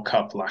the World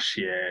Cup last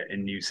year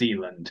in New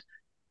Zealand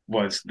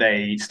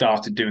they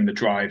started doing the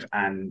drive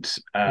and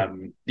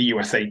the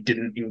USA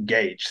didn't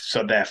engage,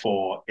 so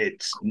therefore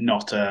it's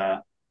not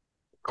a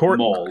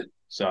maul.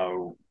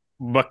 So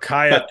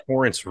Micaiah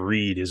Torrance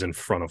Reed is in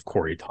front of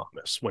Corey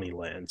Thomas when he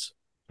lands.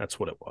 That's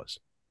what it was.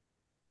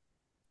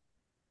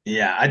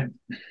 Yeah,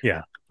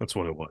 that's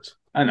what it was.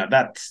 I know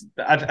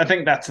I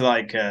think that's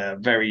like a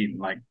very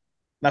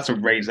that's a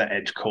razor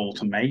edge call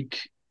to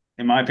make,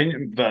 in my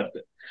opinion. But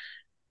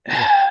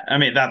I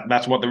mean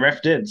that's what the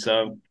ref did.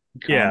 So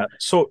Yeah,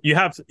 so you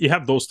have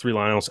those three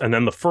lineouts, and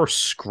then the first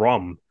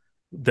scrum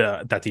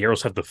that the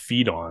Arrows have the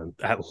feed on,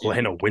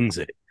 Atlanta wins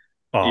it.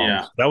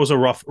 Yeah, That was a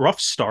rough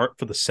start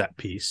for the set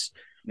piece.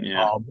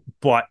 yeah,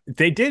 But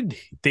they did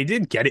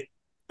get it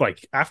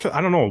like after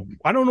I don't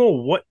know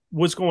what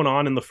was going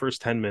on in the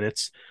first 10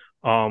 minutes.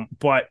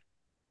 But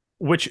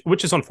which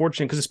is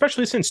unfortunate because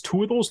especially since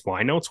two of those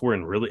lineouts were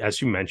in really,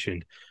 as you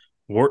mentioned,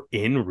 were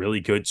in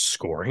really good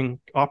scoring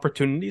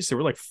opportunities. They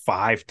were like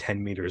 5-10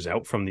 meters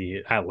out from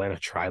the Atlanta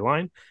try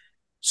line.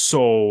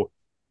 So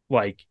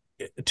like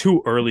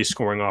two early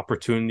scoring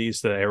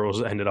opportunities, the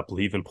Arrows ended up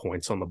leaving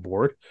points on the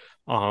board.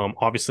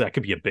 Obviously that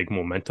could be a big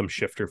momentum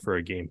shifter for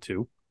a game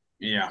too.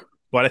 yeah,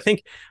 But I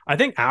think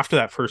after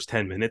that first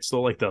 10 minutes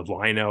though, like the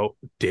line out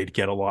did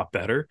get a lot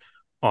better.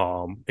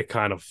 It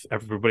kind of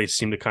everybody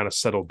seemed to kind of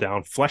settle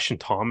down. Flesh and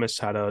Thomas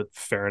had a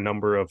fair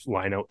number of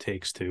line out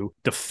takes too.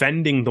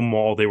 Defending the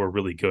maul, they were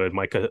really good.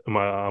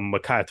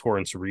 Micaiah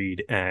Torrance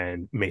Reed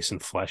and Mason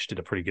Flesh did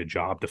a pretty good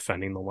job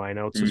defending the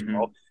lineouts as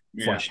well.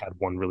 yeah, Flesh had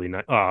one really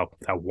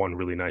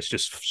nice,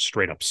 just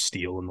straight up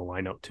steal in the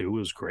lineout too. It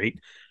was great.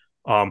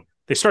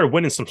 They started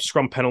winning some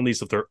scrum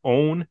penalties of their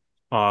own.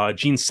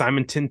 Gene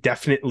Simonton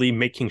definitely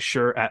making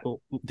sure at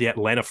the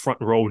Atlanta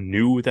front row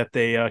knew that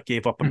they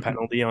gave up a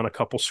penalty on a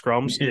couple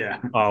scrums, yeah,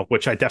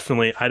 which I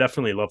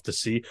definitely love to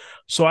see.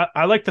 So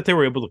I like that they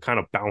were able to kind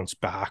of bounce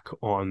back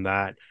on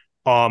that.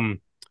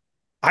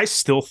 I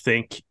still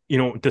think, you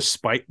know,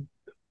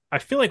 I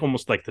feel like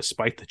almost like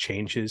despite the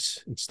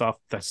changes and stuff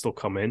that still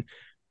come in,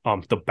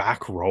 the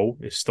back row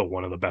is still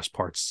one of the best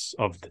parts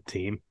of the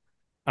team.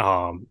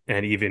 And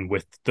even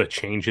with the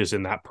changes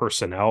in that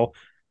personnel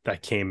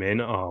that came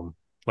in,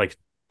 like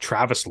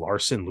Travis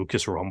Larson,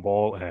 Lucas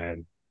Rumball,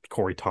 and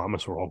Corey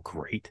Thomas were all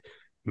great,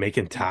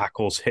 making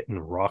tackles, hitting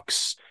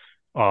rucks.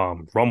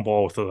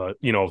 Rumball with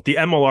the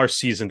MLR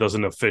season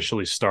doesn't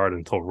officially start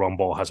until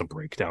Rumball has a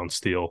breakdown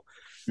steal,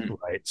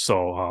 right?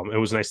 So it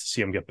was nice to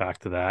see him get back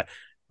to that.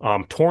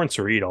 Torrance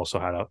Reed also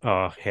had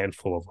a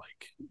handful of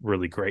like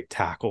really great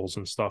tackles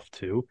and stuff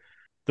too.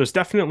 There's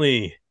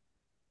definitely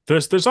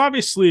there's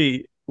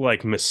obviously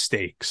like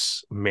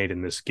mistakes made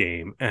in this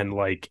game, and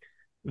like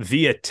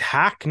the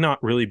attack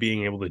not really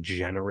being able to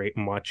generate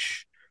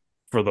much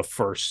for the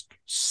first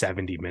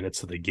 70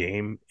 minutes of the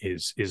game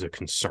is a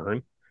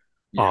concern.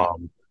 yeah,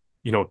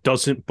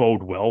 Doesn't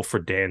bode well for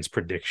Dan's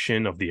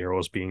prediction of the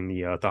Arrows being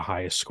the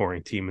highest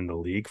scoring team in the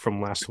league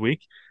from last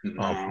week.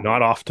 no,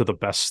 Not off to the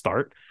best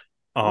start.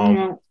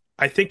 no,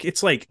 I think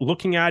it's like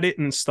looking at it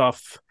and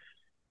stuff.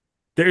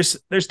 There's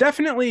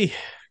definitely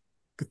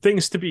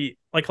things to be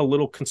like a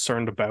little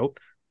concerned about.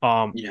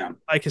 yeah,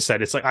 Like I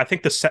said, it's like I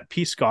think the set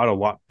piece got a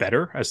lot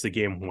better as the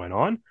game went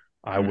on.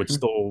 I would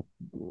still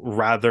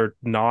rather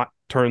not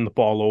turn the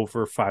ball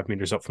over 5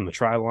 meters up from the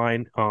try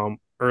line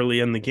early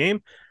in the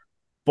game,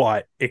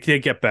 but it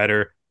did get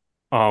better.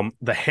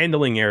 The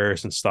handling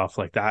errors and stuff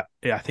like that,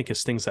 I think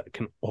is things that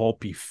can all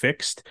be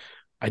fixed.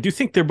 I do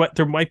think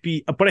there might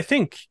be, but I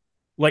think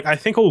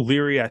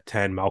O'Leary at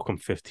 10, Malcolm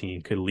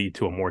 15 could lead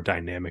to a more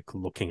dynamic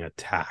looking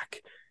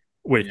attack,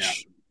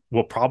 which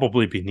will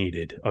probably be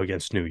needed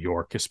against New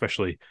York,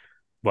 especially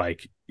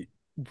like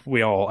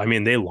I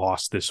mean, they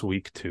lost this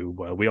week too,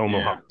 but we all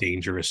know how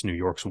dangerous New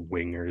York's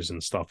wingers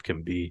and stuff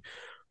can be,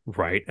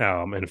 right?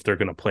 And if they're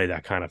going to play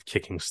that kind of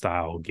kicking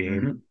style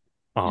game,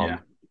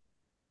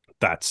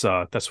 that's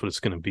what it's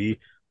going to be.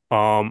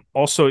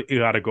 Also, you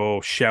got to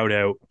go shout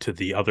out to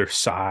the other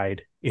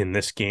side in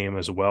this game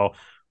as well.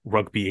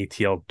 Rugby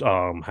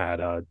ATL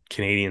had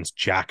Canadians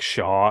Jack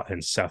Shaw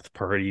and Seth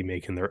Purdy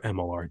making their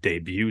MLR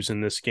debuts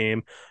in this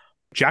game.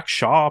 Jack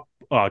Shaw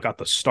got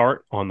the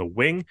start on the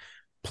wing,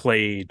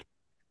 played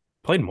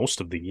most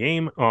of the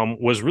game.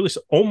 Was really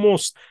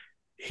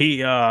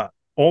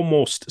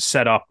almost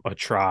set up a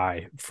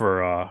try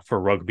for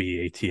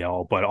Rugby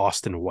ATL, but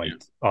Austin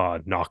White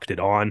knocked it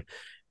on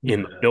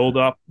in the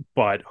build-up.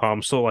 But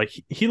so like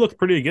he looked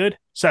pretty good.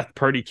 Seth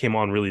Purdy came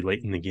on really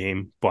late in the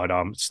game, but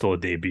still a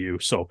debut.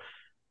 So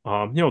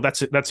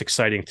that's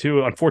exciting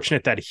too.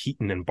 Unfortunate that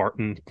Heaton and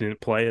Barton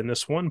didn't play in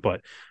this one,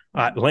 but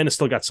Atlanta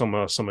still got some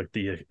of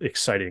the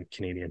exciting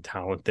Canadian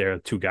talent there.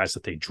 Two guys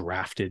that they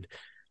drafted.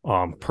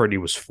 Purdy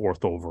was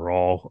 4th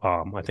overall.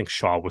 I think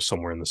Shaw was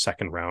somewhere in the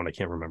 2nd round. I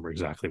can't remember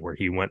exactly where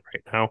he went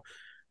right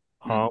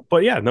now.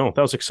 But yeah, no,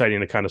 that was exciting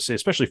to kind of see,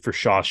 especially for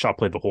Shaw. Shaw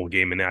played the whole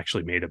game and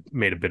actually made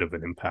a bit of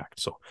an impact.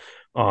 So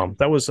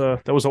that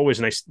was always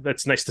nice.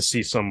 That's nice to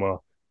see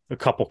a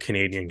couple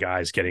Canadian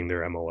guys getting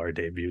their MLR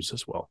debuts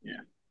as well.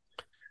 Yeah.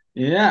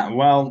 Yeah,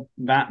 well,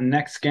 that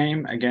next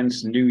game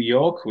against New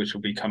York, which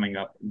will be coming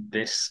up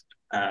this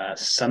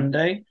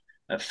Sunday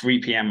at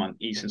 3 p.m. on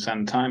Eastern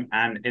Standard Time,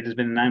 and it has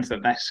been announced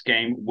that this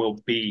game will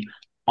be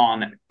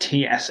on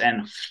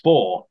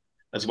TSN4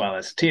 as well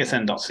as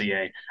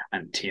TSN.ca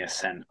and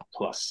TSN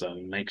Plus. So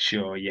make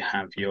sure you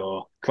have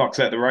your clocks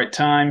at the right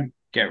time.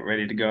 Get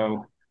ready to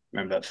go.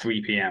 Remember that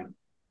 3 p.m.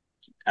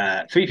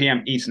 3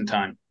 p.m. Eastern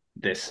Time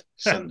this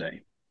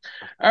Sunday.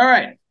 All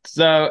right.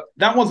 So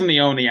that wasn't the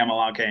only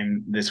MLR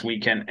game this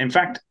weekend. In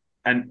fact,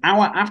 an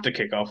hour after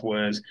kickoff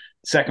was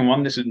the second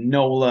one. This is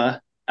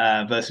NOLA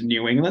versus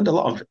New England. A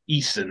lot of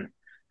Eastern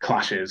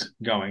clashes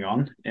going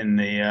on in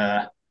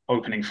the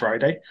opening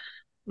Friday.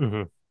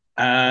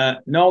 Mm-hmm.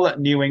 NOLA,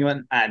 New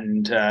England,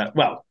 and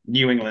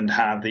New England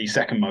have the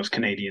second most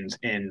Canadians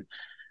in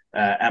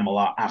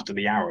MLR after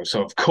the Arrows.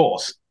 So, of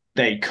course,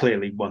 they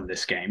clearly won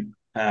this game.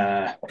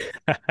 They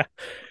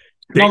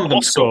None of them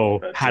also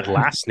scored, but, had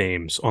last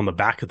names on the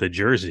back of the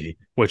jersey,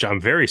 which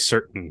I'm very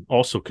certain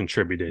also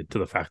contributed to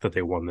the fact that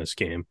they won this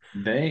game.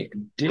 They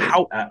did.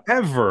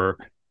 However,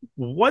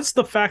 was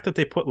the fact that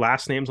they put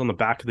last names on the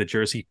back of the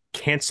jersey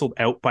canceled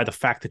out by the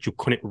fact that you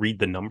couldn't read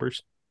the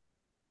numbers?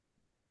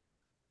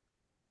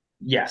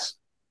 Yes.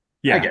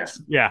 Yeah, I guess.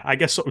 Yeah, I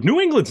guess so.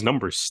 New England's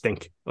numbers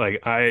stink.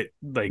 I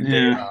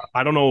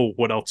don't know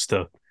what else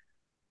to.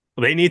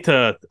 They need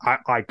to.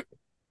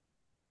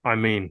 I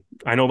mean,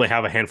 I know they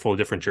have a handful of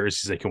different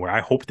jerseys they can wear.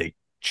 I hope they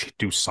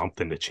do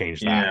something to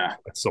change that.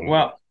 Yeah.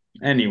 Well,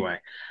 anyway,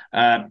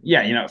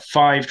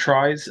 5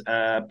 tries.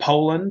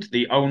 Poland,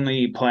 the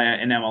only player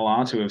in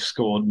MLR to have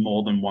scored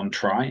more than 1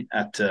 try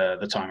at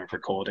the time of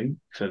recording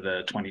for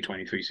the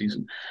 2023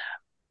 season.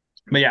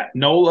 But yeah,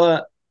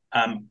 NOLA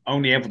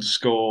only able to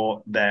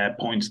score their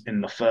points in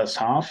the first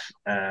half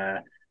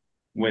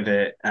with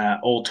it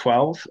all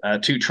 12,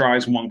 2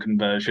 tries, 1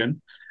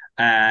 conversion.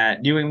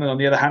 New England, on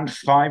the other hand,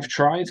 5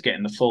 tries,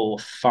 getting the full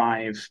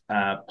 5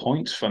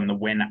 points from the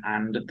win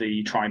and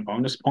the try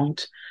bonus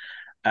point.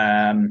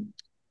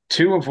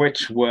 2 of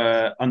which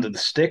were under the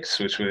sticks,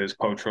 which was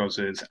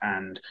Potros's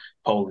and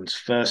Poland's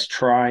first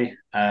try.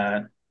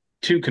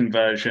 2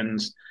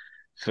 conversions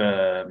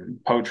for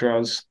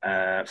Potros,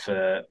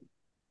 for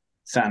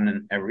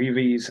San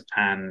Erives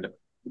and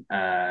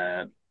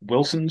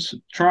Wilson's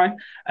try.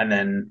 And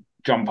then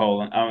John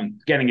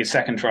Poland getting his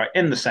second try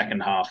in the second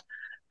half.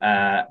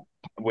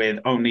 With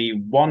only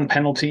 1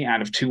 penalty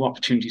out of 2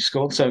 opportunities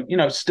scored. So,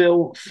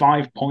 still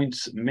 5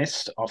 points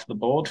missed off the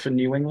board for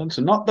New England.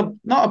 So not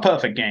a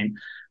perfect game,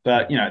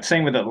 but,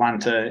 same with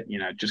Atlanta,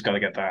 just got to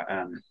get that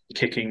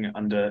kicking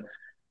under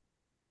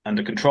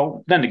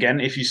control. Then again,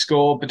 if you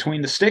score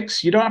between the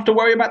sticks, you don't have to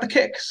worry about the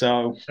kick.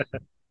 So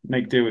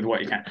make do with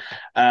what you can.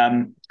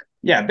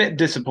 A bit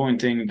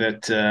disappointing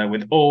that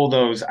with all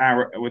those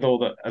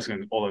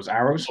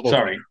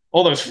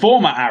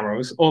former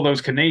Arrows, all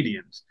those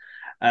Canadians,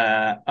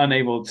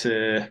 unable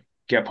to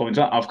get points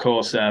up. Of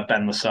course,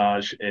 Ben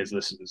Lesage is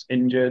listed as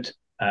injured.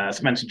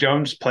 Spencer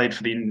Jones played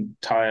for the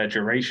entire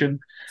duration.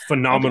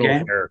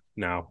 Phenomenal hair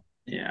now.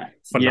 Yeah.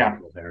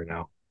 Phenomenal hair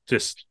now.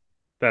 Just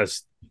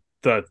that's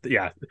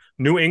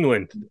New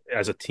England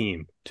as a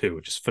team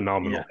too. Just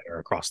phenomenal hair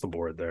across the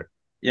board there.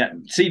 Yeah.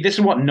 See, this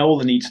is what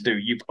Nola needs to do.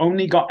 You've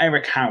only got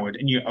Eric Howard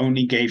and you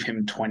only gave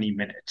him 20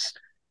 minutes.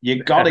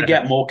 You got to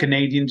get more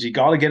Canadians. You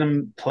got to get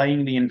them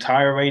playing the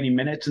entire 80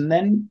 minutes, and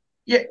then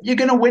you're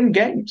going to win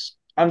games.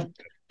 And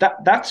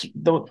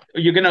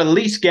you're going to at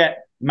least get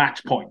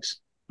match points.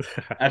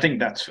 I think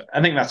that's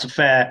a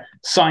fair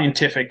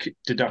scientific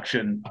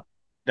deduction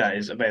that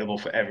is available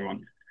for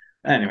everyone.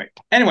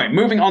 Anyway,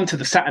 moving on to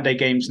the Saturday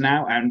games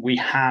now, and we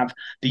have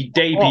the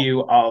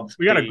debut of.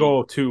 We got to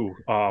go to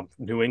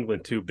New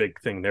England too. Big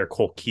thing there.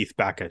 Cole Keith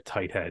back at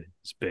tight head.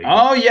 It's big.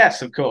 Oh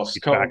yes, of course.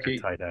 Cole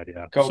Keith back at tight head.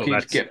 Yeah. Cole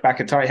Keith get back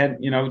at tight head.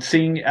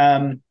 Seeing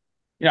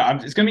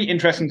it's going to be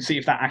interesting to see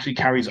if that actually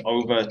carries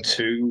over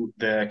to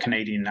the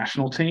Canadian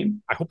national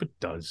team. I hope it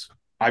does.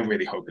 I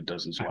really hope it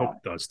does as well. I hope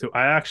it does too.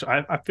 I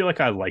feel like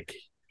I like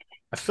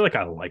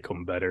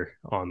him better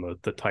on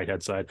the tight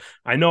head side.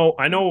 I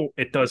know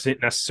it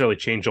doesn't necessarily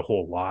change a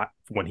whole lot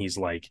when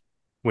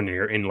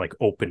you're in like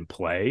open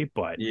play,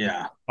 but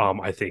yeah.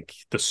 I think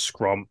the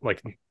scrum,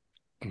 like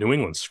New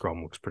England's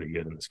scrum, looks pretty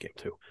good in this game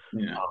too.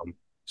 Yeah.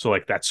 So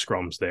like that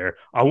scrum's there.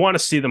 I want to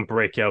see them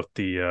break out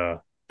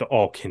the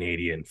all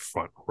Canadian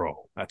front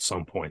row at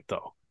some point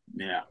though.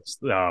 Yeah.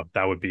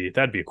 That'd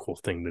be a cool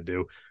thing to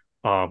do.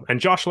 And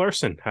Josh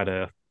Larson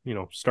had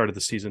started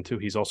the season too.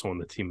 He's also on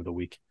the team of the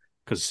week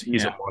because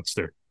he's a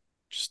monster,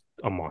 just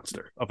a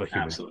monster of a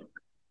human. Absolutely.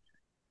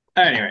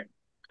 Anyway,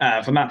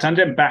 from that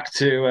tangent, back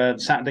to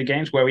Saturday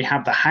games where we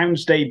have the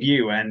Hounds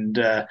debut. And,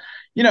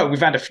 we've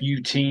had a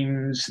few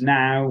teams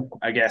now,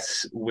 I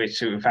guess, which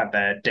have had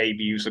their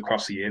debuts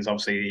across the years.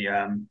 Obviously,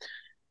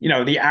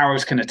 the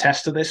Arrows can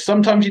attest to this.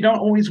 Sometimes you don't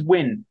always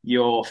win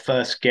your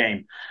first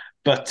game.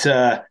 But,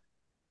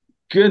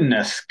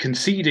 goodness,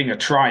 conceding a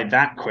try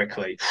that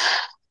quickly,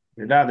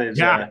 that is...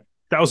 that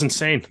was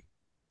insane.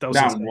 That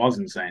was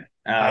insane.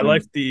 I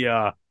like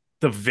the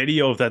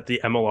video that the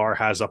MLR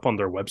has up on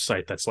their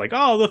website. That's like,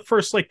 the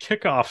first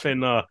kickoff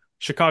in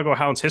Chicago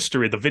Hounds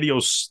history. The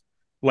video's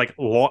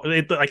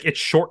it's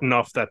short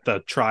enough that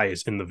the try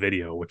is in the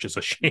video, which is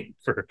a shame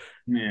for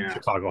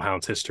Chicago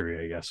Hounds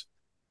history, I guess.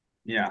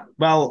 Yeah.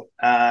 Well,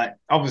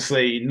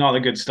 obviously not a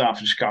good start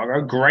for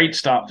Chicago. Great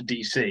start for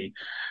DC,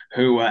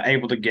 who were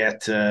able to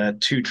get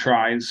 2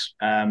 tries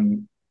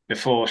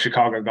before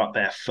Chicago got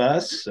there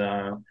first.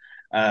 So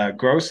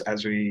Gross,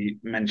 as we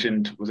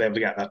mentioned, was able to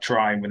get that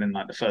try within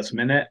like the first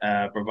minute.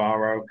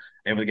 Bravaro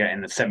able to get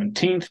in the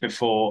 17th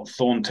before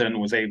Thornton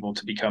was able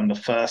to become the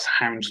first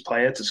Hounds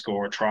player to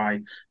score a try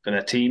for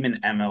their team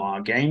in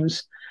MLR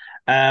games.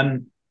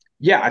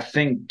 Yeah, I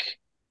think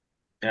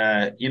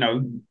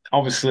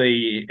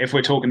obviously, if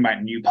we're talking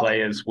about new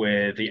players,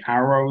 with the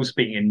Arrows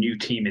being a new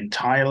team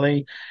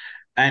entirely,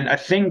 and I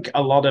think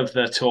a lot of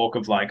the talk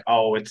of like,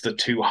 oh, it's the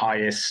two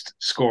highest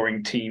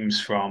scoring teams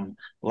from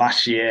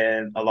last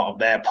year, a lot of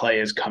their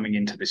players coming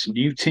into this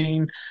new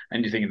team,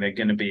 and you think they're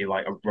going to be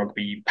like a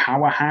rugby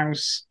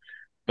powerhouse.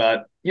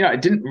 But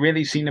it didn't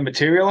really seem to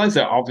materialize.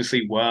 There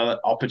obviously were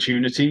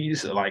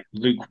opportunities, like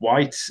Luke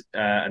White,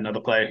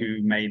 another player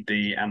who made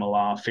the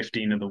MLR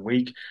 15 of the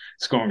week,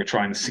 scoring a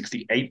try in the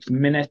 68th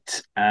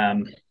minute.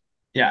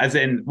 Yeah, as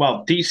in,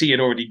 well, DC had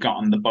already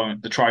gotten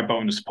the try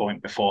bonus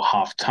point before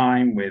half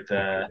time with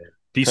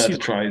further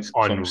tries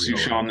from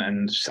Sushon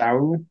and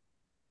Sau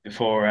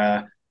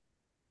before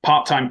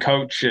part-time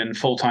coach and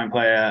full-time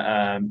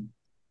player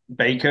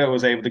Baker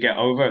was able to get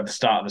over at the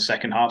start of the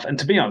second half. And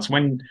to be honest,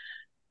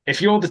 if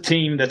you're the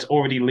team that's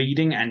already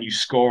leading and you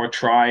score a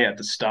try at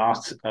the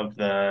start of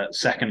the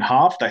second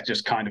half, that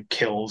just kind of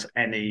kills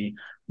any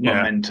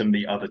momentum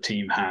the other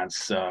team has.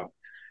 So,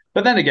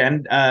 but then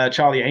again,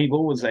 Charlie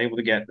Abel was able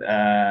to get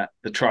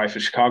the try for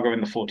Chicago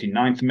in the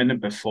 49th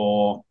minute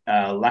before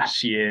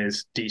last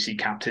year's DC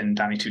captain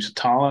Danny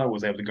Tusitala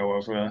was able to go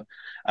over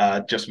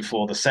just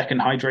before the second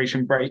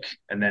hydration break.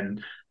 And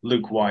then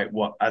Luke White,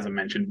 as I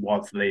mentioned,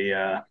 was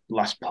the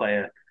last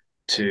player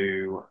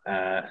to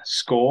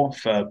score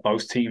for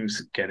both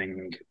teams,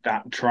 getting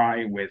that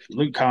try, with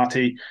Luke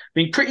Carty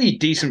being pretty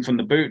decent from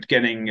the boot,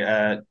 getting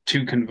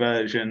 2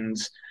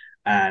 conversions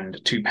and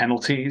 2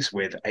 penalties,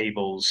 with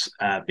Abel's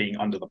being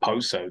under the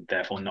post, so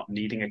therefore not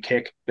needing a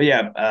kick. But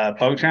yeah,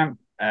 Beauchamp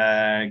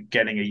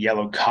getting a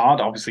yellow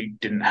card obviously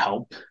didn't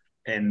help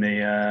in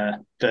the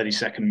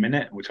 32nd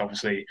minute, which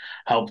obviously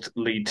helped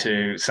lead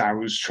to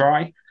Sau's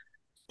try.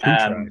 2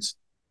 tries.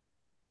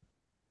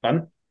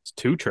 Fun? It's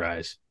 2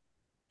 tries.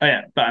 Oh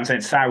yeah, but I'm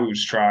saying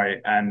Sau's try,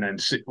 and then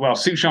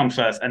Sushon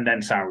first, and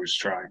then Sau's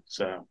try.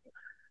 So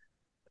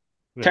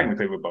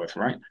technically, we're both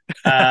right.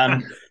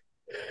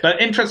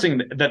 But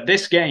interesting that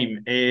this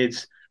game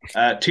is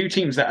 2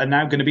 teams that are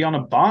now going to be on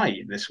a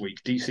bye this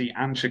week. DC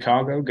and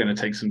Chicago going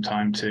to take some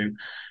time to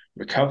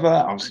recover.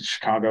 Obviously,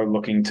 Chicago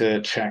looking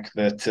to check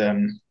that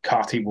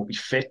Carty will be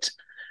fit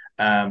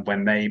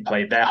when they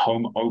play their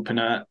home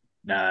opener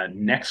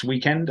next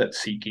weekend at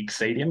SeatGeek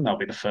Stadium. That'll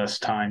be the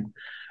first time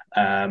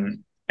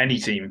any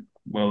team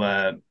will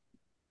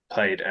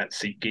played at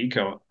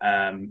SeatGeek,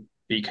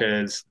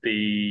 because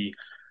the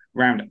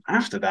round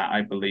after that,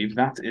 I believe,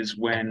 that is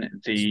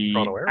when the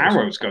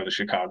Arrows go to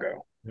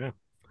Chicago. Yeah.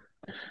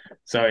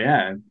 So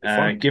yeah,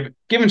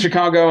 giving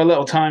Chicago a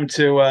little time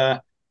to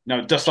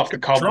dust off the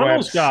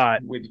cobwebs.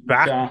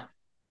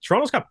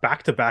 Toronto's got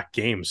back-to-back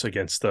games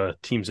against the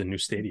teams in new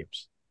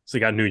stadiums. So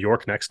they got New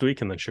York next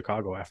week and then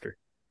Chicago after.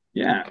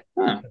 Yeah.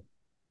 Huh.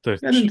 I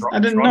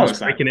didn't know that.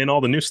 Breaking in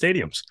all the new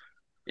stadiums.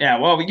 Yeah,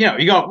 well, we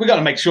got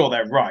to make sure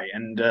they're right,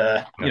 and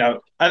I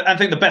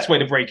think the best way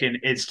to break in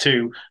is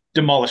to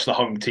demolish the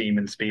home team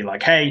and be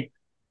like, "Hey,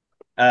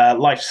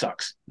 life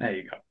sucks." There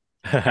you go.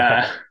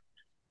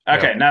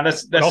 Okay, now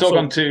let's talk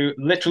on to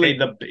literally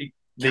the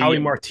Cali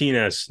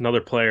Martinez,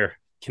 another player,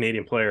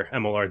 Canadian player,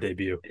 MLR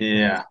debut.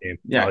 Yeah,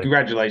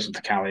 congratulations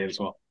to Cali as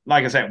well.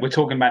 Like I said, we're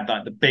talking about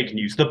the big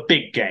news, the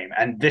big game,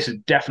 and this is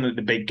definitely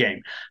the big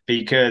game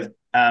because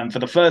for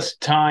the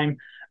first time,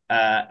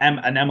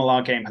 an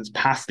MLR game has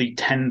passed the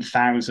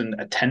 10,000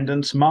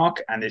 attendance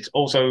mark, and it's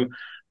also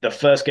the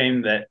first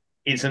game that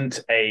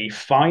isn't a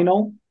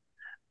final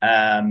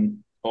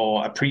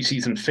or a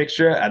preseason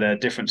fixture at a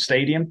different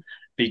stadium,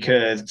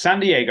 because San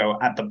Diego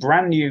at the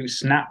brand new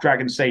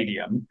Snapdragon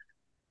Stadium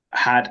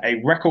had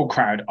a record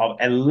crowd of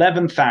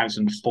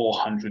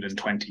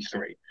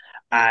 11,423.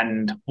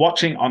 And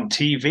watching on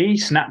TV,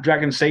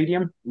 Snapdragon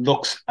Stadium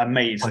looks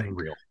amazing.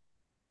 Unreal.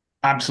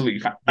 Absolutely.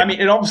 Yeah. I mean,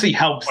 it obviously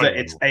helps that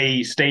it's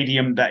a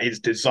stadium that is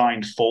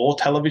designed for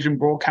television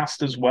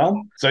broadcast as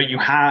well. So you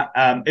have,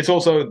 it's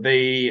also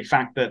the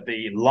fact that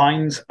the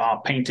lines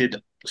are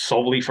painted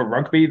solely for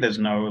rugby. There's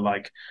no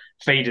like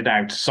faded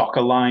out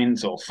soccer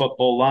lines or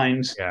football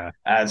lines,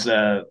 as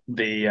the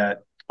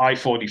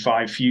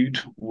I-45 feud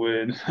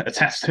would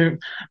attest to.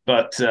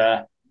 But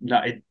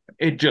no,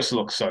 it just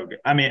looks so good.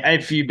 I mean,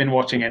 if you've been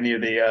watching any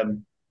of the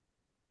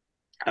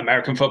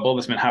American football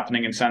that's been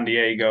happening in San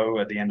Diego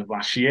at the end of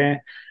last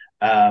year,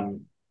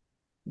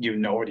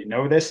 you already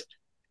know this.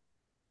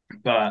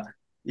 But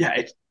yeah,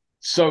 it's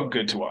so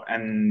good to watch.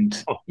 And,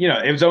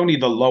 it was only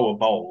the lower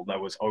bowl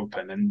that was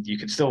open, and you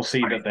could still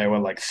see that there were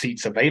like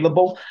seats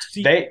available.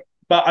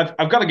 But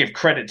I've got to give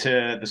credit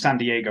to the San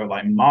Diego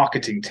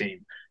marketing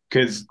team,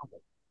 because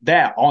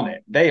they're on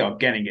it. They are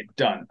getting it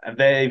done. And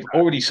they've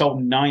already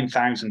sold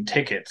 9,000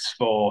 tickets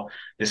for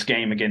this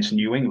game against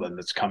New England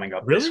that's coming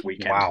up this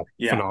weekend. Wow.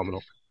 Yeah.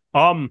 Phenomenal.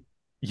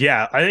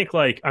 Yeah, I think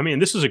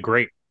this is a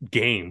great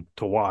game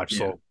to watch.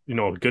 So,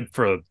 good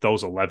for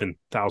those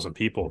 11,000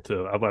 people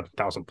to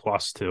 11,000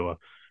 plus to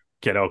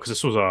get out, because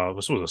this was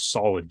a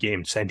solid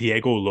game. San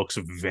Diego looks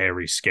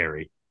very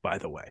scary, by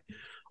the way.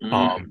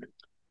 Mm.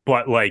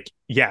 But like,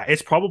 yeah,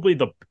 it's probably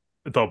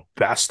the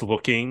best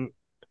looking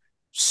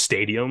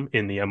stadium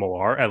in the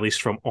MLR, at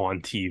least from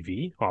on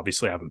TV.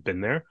 Obviously, I haven't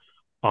been there.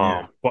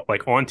 Yeah. But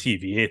like on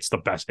TV, it's the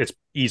best. It's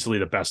easily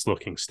the best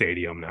looking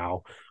stadium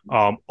now.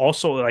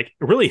 Also, like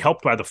really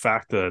helped by the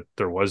fact that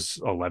there was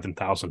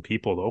 11,000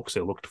 people though, because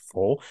it looked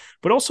full.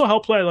 But also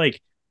helped by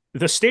like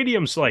the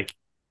stadium's like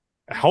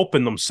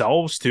helping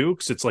themselves too,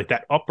 because it's like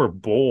that upper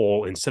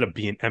bowl, instead of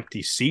being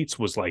empty seats,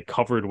 was like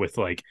covered with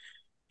like,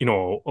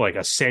 like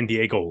a San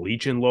Diego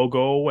Legion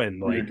logo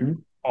and like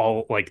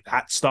all like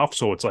that stuff.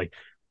 So it's like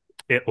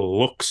it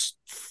looks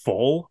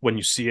full when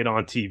you see it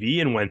on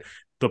TV, and when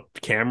the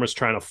camera's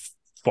trying to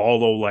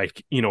follow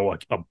like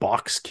a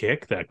box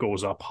kick that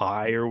goes up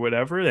high or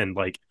whatever, and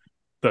like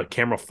the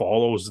camera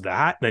follows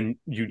that, then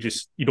you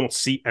don't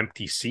see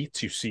empty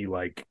seats. You see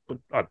like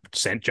a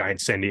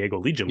giant San Diego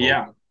Legion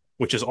logo,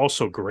 which is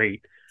also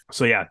great.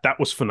 So yeah, that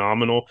was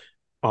phenomenal.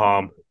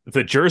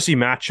 The jersey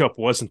matchup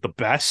wasn't the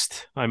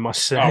best, I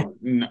must say. Oh,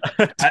 no.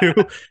 Too.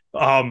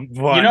 But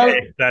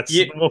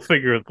hey, we'll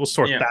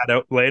sort that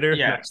out later.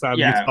 Next time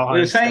Utah we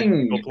were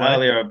saying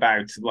earlier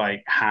about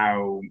like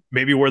how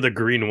maybe we're the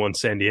green one,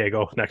 San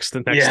Diego, next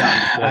time we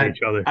play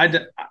each other.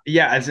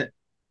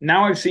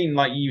 Now I've seen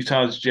like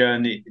Utah's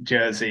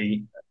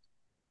jersey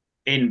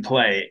in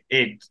play.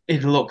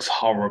 It looks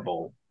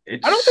horrible. I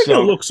don't think it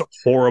looks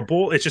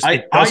horrible. It's just I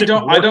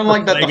don't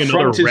like that the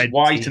front is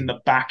white and the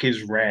back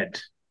is red.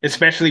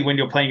 Especially when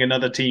you're playing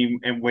another team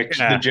in which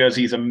the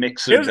jersey is a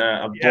mix of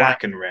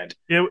black and red.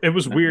 It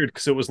was weird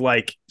because it was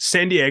like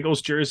San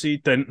Diego's jersey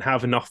didn't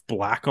have enough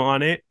black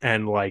on it,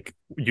 and like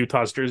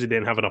Utah's jersey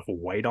didn't have enough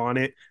white on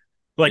it.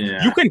 Like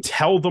you can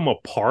tell them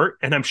apart,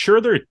 and I'm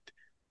sure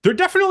they're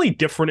definitely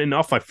different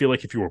enough. I feel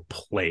like if you were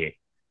playing,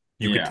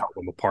 you could tell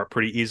them apart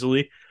pretty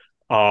easily.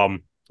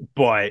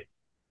 But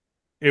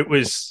it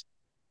was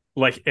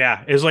like,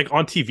 it was like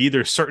on TV,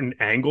 there's certain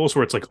angles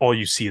where it's like all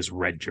you see is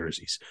red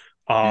jerseys.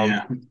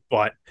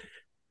 But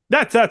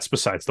that's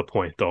besides the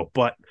point though.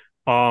 But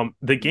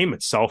the game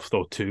itself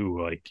though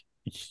too, like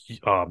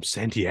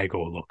San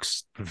Diego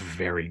looks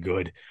very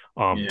good.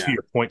 To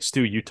your point,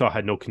 Stu, Utah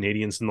had no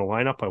Canadians in the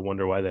lineup. I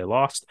wonder why they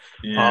lost.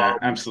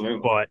 Absolutely.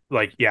 But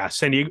like,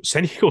 San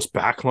Diego's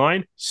back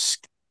line,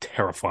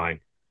 terrifying.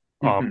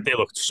 They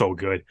looked so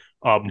good.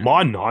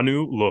 Ma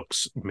Nanu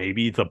looks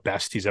maybe the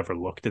best he's ever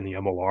looked in the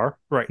MLR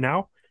right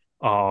now.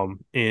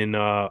 In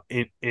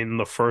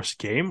the first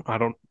game, I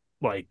don't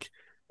like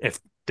if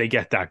they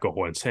get that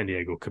going, San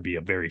Diego could be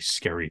a very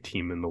scary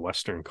team in the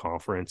Western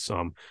Conference.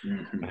 And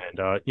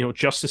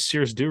Justice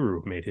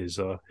Sears-Duru made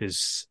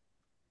his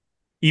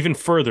even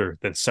further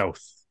than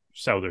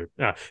Southern.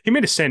 He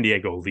made a San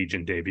Diego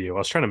Legion debut. I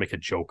was trying to make a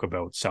joke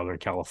about Southern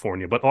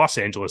California, but Los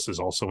Angeles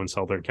is also in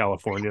Southern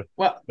California.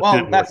 Well,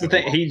 that's the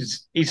thing.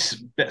 He's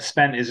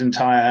spent his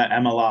entire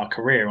MLR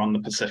career on the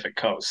Pacific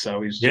Coast,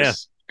 so he's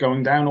just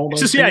going down all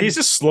those. He's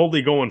just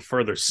slowly going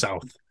further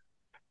south.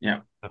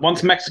 Yeah.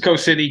 Once Mexico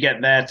City get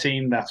their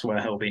team, that's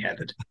where he'll be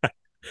headed.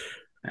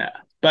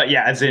 But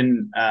as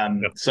in,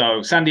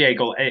 so San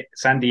Diego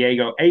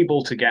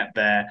able to get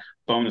their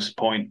bonus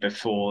point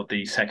before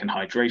the second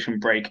hydration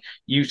break.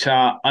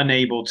 Utah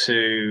unable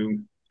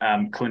to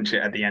clinch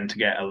it at the end to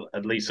get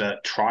at least a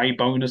try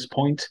bonus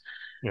point.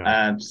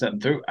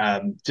 Through.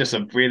 Just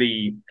a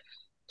really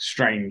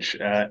strange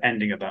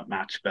ending of that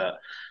match, but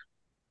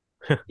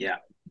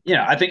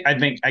I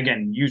think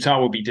again Utah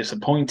will be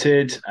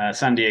disappointed.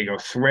 San Diego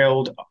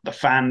thrilled, the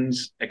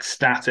fans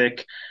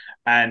ecstatic,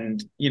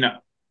 and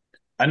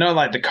I know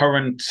like the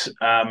current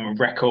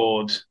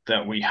record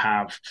that we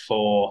have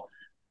for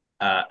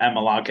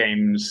MLR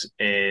games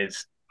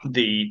is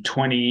the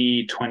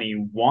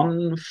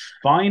 2021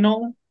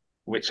 final,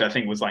 which I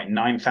think was like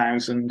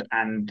 9,000,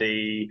 and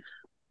the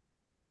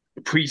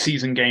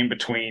preseason game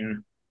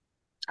between,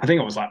 I think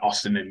it was like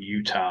Austin and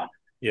Utah.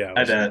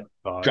 At a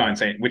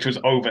Giants, which was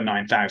over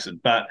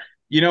 9,000. But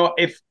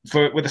if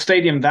with a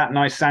stadium that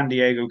nice, San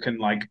Diego can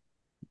like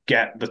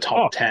get the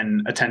top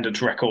 10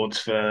 attendance records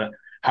for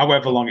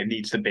however long it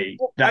needs to be.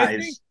 That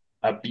is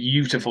a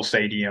beautiful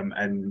stadium,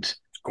 and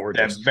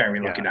gorgeous. They're very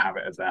lucky to have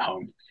it as their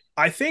home.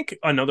 I think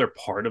another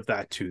part of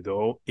that too,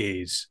 though,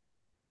 is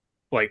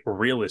like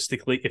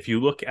realistically, if you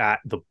look at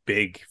the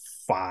big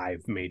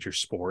 5 major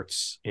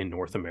sports in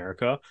North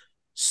America,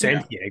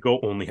 San Diego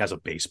only has a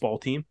baseball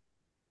team.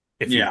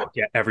 If you look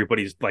at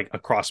everybody's like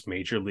across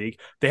major league,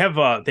 they have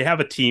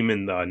a team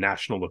in the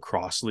National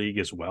Lacrosse League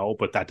as well,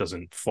 but that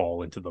doesn't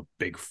fall into the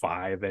big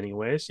 5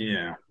 anyways.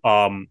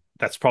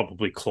 That's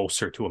probably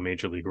closer to a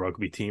major league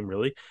rugby team,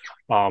 really.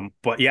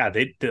 But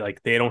they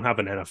don't have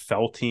an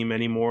NFL team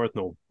anymore.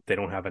 No, they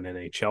don't have an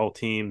NHL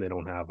team. They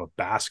don't have a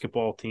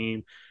basketball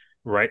team,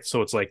 right?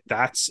 So it's like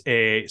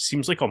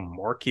seems like a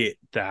market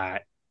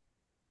that,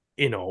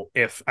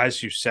 if,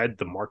 as you said,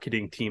 the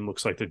marketing team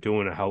looks like they're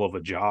doing a hell of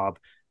a job.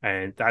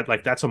 And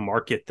that's a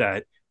market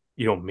that,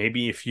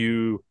 maybe if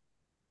you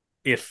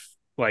if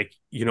like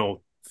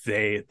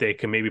they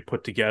can maybe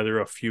put together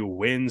a few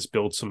wins,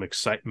 build some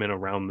excitement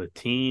around the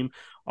team.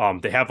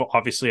 They have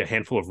obviously a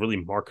handful of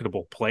really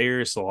marketable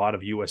players, a lot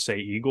of USA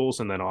Eagles,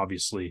 and then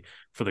obviously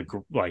for the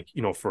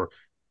for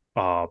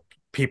uh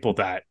people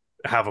that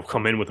have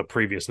come in with a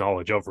previous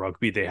knowledge of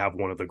rugby, they have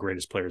one of the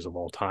greatest players of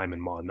all time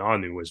in Ma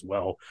Nanu as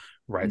well,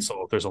 right? Mm.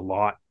 So there's a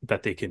lot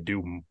that they can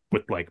do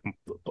with like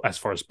as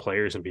far as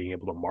players and being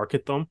able to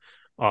market them.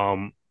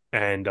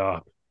 And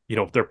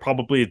they're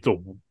probably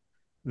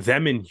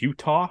them in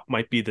Utah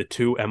might be the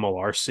two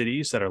MLR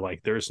cities that are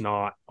like there's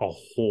not a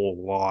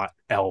whole lot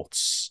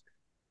else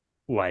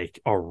like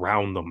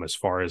around them as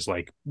far as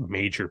like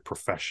major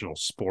professional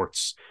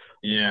sports.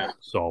 Yeah.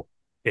 So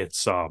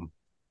it's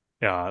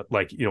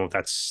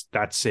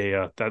that's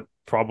a that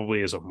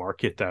probably is a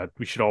market that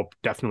we should all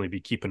definitely be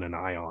keeping an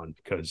eye on,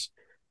 because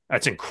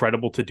that's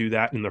incredible to do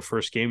that in their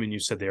first game. And you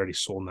said they already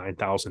sold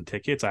 9,000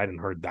 tickets. I hadn't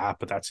heard that,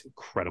 but that's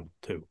incredible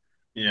too.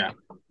 Yeah.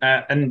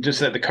 And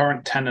just that the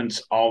current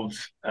tenants of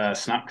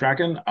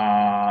Snapdragon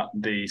are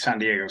the San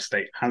Diego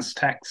State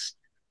Aztecs,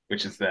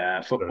 which is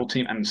their football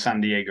team, and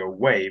San Diego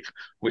Wave,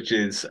 which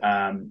is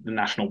the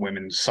National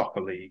Women's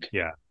Soccer League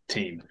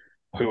team,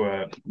 who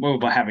are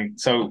having.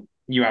 So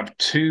you have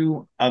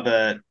two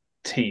other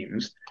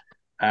teams.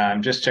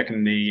 Just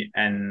checking the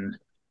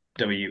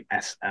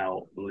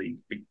NWSL league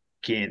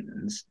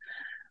begins.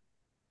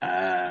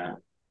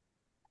 Not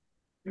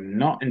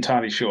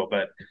entirely sure,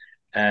 but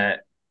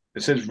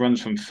it says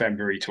runs from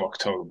February to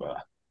October.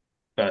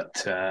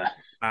 But yeah.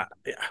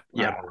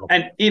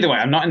 And either way,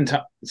 I'm not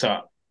so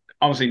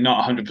obviously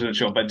not 100%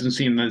 sure, but it doesn't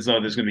seem as though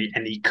there's going to be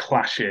any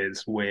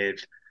clashes with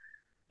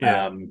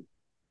them.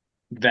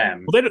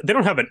 Well, they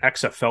don't have an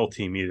XFL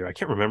team either. I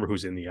can't remember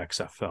who's in the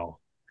XFL.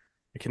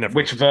 I can never.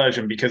 Which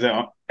version? Because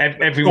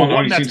everyone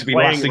only seems to be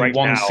lasting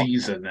one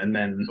season, and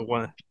then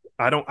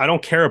I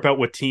don't care about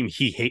what team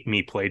He Hate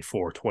Me played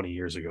for 20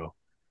 years ago.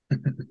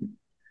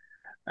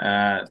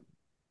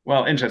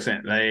 Well,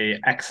 interesting. The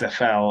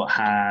XFL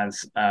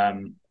has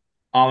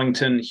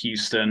Arlington,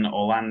 Houston,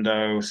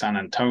 Orlando, San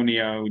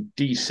Antonio,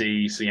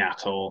 DC,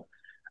 Seattle,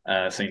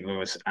 St.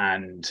 Louis,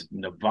 and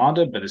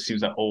Nevada. But it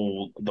seems that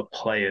all the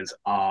players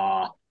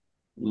are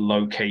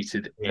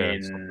located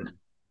in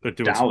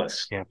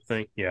Dallas.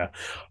 Thing. Yeah.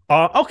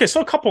 Okay,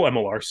 so a couple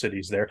MLR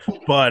cities there,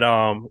 but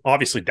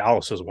obviously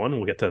Dallas is one.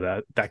 We'll get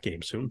to that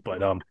game soon.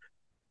 But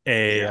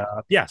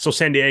so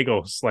San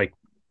Diego's like,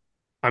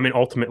 I mean,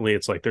 ultimately,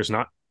 it's like there's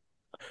not,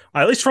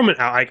 at least from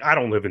I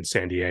don't live in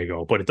San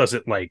Diego, but it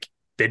doesn't like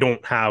they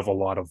don't have a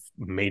lot of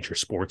major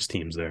sports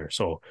teams there.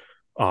 So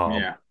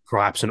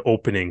perhaps an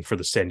opening for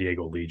the San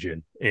Diego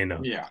Legion in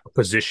a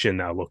position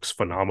that looks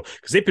phenomenal,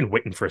 because they've been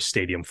waiting for a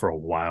stadium for a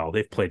while.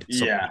 They've played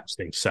some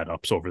interesting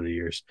setups over the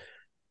years.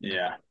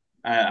 Yeah,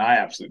 I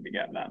absolutely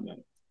get that. But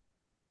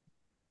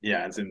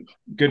yeah, it's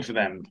good for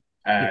them,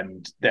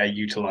 and they're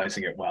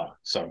utilizing it well.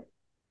 So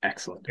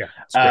excellent. Yeah.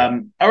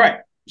 All right,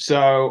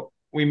 so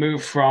we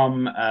move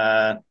from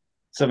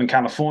Southern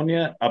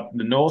California up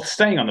the north,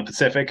 staying on the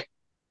Pacific,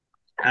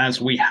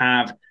 as we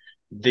have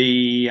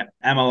the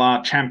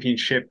MLR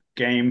Championship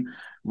game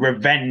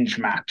revenge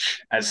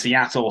match as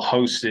Seattle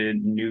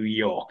hosted New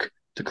York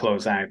to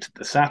close out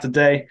the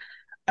Saturday.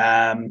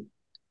 This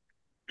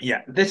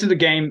is a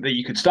game that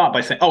you could start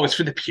by saying, oh, it's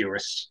for the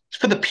purists. It's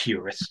for the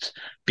purists,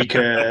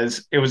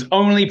 because it was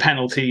only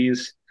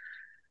penalties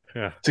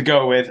to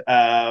go with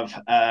of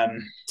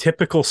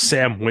typical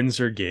Sam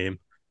Windsor game.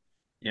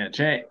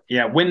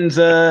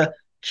 Windsor,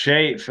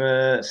 Jay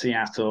for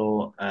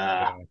Seattle.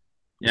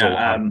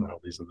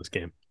 Penalties in this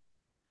game.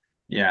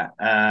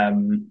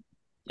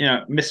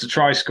 Mr.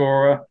 Try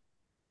Scorer,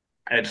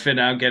 Ed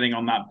Finau, getting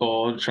on that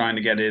board, trying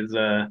to get his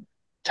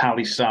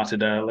tally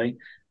started early.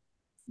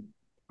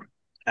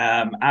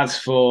 As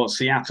for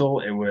Seattle,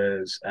 it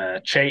was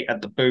Che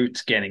at the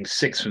boot, getting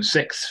 6 from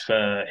 6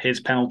 for his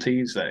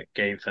penalties that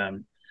gave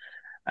them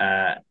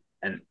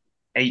an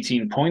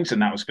 18 points,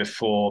 and that was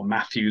before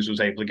Matthews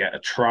was able to get a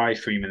try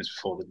 3 minutes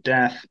before the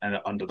death and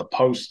under the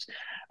post.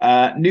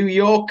 New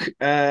York,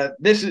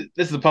 this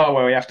is the part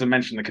where we have to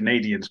mention the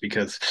Canadians,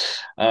 because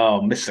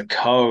Mr.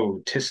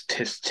 Coe, tis,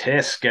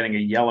 getting a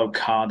yellow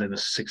card in the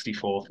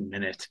 64th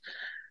minute,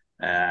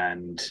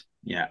 and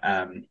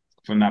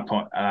from that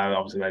point,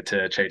 obviously led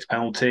to Che's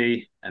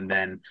penalty, and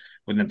then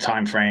within the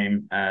time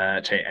frame,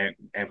 Che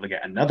able to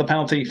get another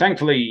penalty.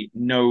 Thankfully,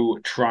 no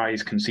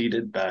tries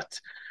conceded, but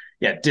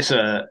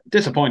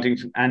disappointing.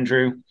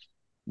 Andrew,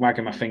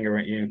 wagging my finger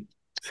at you.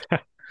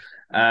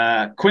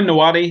 Quinn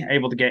Nawadi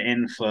able to get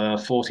in for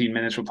 14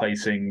 minutes,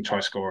 replacing try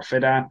scorer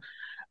Fidau.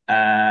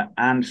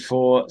 And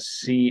for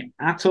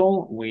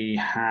Seattle, we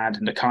had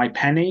Nakai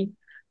Penny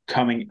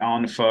coming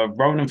on for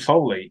Ronan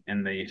Foley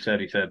in the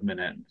 33rd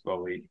minute.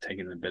 Foley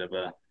taking a bit of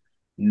a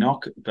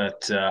knock,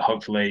 but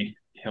hopefully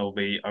he'll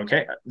be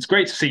okay. It's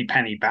great to see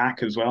Penny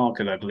back as well,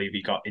 because I believe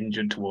he got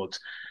injured towards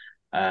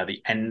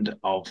the end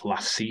of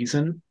last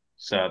season.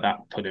 So that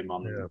put him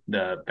on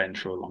the bench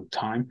for a long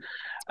time.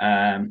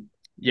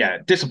 yeah,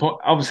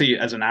 obviously,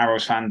 as an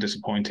Arrows fan,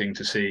 disappointing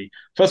to see.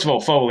 First of all,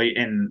 Foley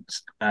in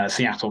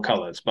Seattle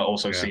colors, but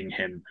also Yeah. seeing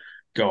him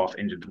go off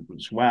injured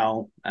as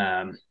well.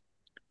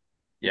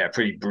 Yeah,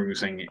 pretty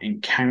bruising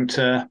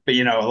encounter, but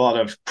a lot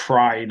of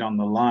pride on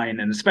the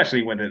line, and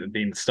especially with it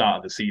being the start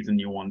of the season,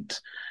 you want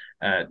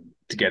to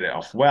get it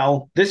off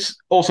well. This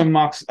also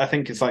marks, I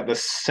think, it's like the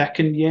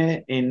second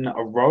year in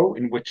a row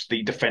in which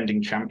the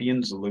defending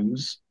champions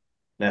lose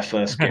their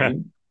first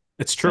game.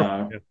 It's true.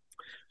 So, yeah.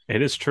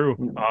 It is true.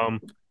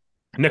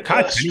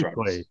 Nakai Penny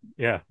played.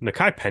 Yeah,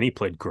 Nakai Penny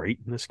played great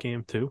in this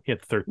game too. He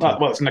had 13.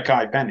 Well, it's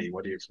Nakai Penny.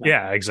 What do you expect?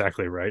 Yeah,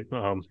 exactly right.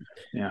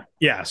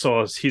 Yeah.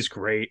 So he's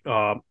great.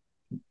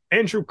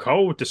 Andrew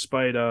Coe,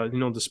 despite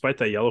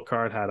that yellow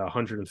card, had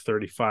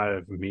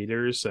 135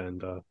 meters,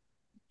 and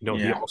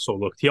he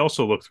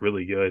also looked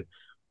really good.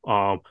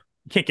 You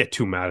can't get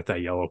too mad at that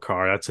yellow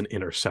card. That's an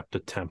intercept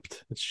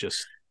attempt. It's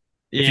just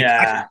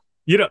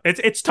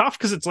it's tough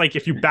because it's like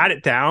if you bat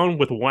it down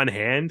with one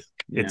hand,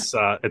 it's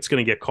going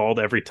to get called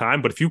every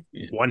time. But if you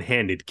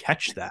one-handed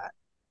catch that,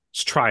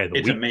 it's try of the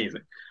week. It's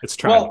amazing. It's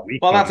try of the week.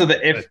 Well, that's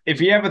the if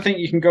you ever think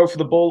you can go for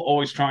the ball,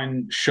 always try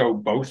and show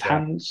both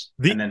hands.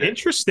 The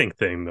interesting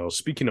thing, though,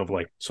 speaking of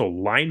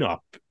lineup,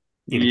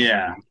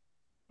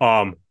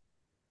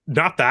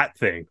 not that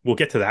thing. We'll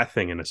get to that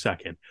thing in a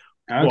second.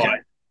 Okay. But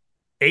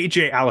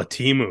AJ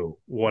Alatimu,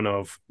 one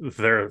of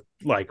their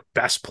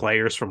best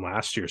players from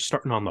last year,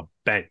 starting on the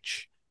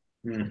bench,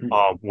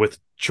 with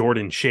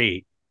Jordan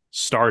Chait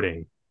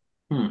starting,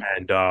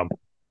 and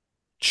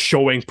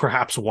showing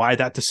perhaps why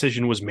that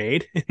decision was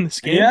made in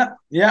this game.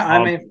 Yeah.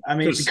 I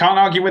mean, you can't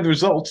argue with the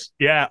results.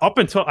 Yeah, up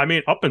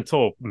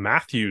until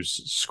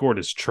Matthews scored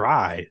his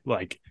try,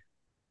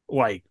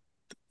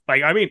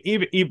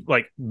 even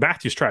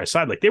Matthews try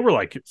aside, they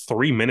were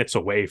 3 minutes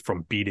away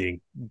from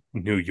beating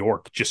New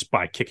York just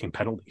by kicking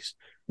penalties.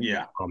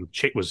 Yeah.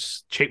 Chait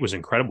was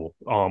incredible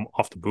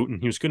off the boot,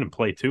 and he was good in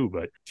play too.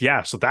 But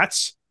yeah, so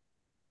that's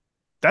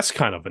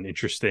kind of an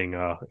interesting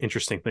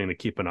thing to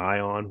keep an eye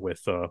on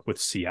with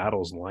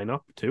Seattle's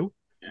lineup too.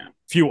 Yeah.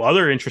 A few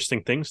other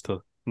interesting things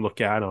to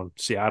look at on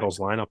Seattle's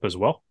lineup as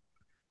well.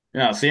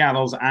 Yeah,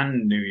 Seattle's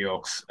and New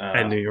York's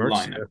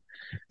lineup. Yeah.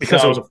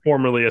 Because I was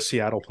formerly a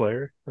Seattle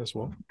player as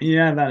well.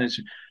 Yeah, that is.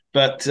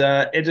 But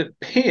it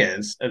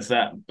appears as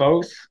that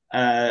both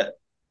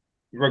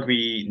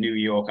Rugby New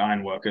York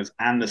Ironworkers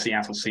and the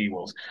Seattle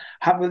Seawolves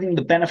having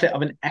the benefit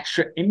of an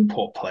extra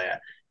import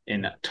player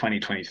in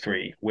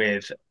 2023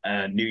 with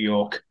New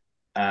York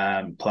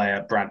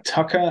player Brad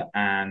Tucker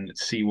and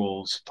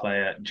Seawolves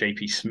player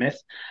JP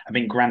Smith have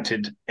been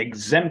granted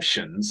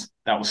exemptions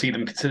that will see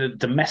them considered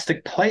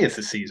domestic players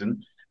this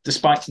season,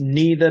 despite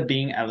neither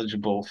being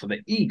eligible for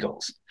the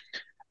Eagles.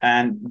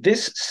 And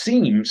this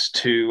seems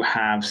to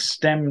have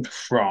stemmed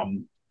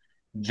from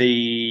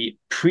the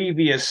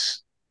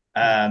previous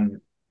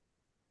time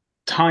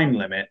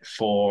limit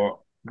for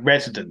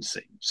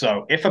residency.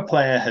 So if a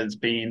player has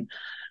been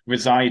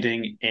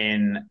residing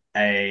in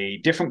a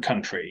different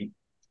country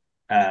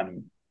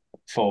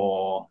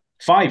for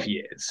 5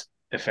 years,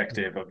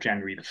 effective of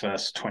January the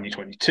 1st,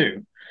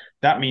 2022,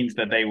 that means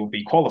that they will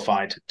be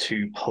qualified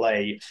to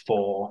play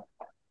for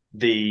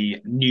the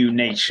new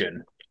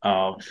nation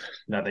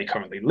that they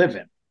currently live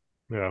in.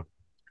 Yeah.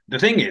 The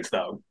thing is,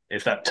 though,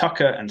 is that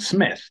Tucker and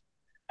Smith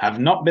have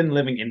not been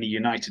living in the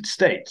United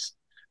States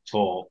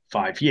for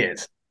 5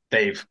 years.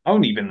 They've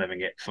only been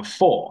living it for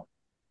 4.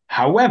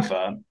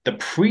 However, the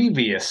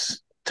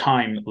previous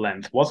time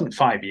length wasn't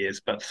 5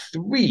 years, but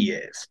 3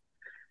 years.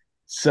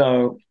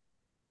 So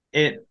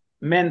it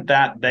meant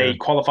that they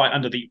qualify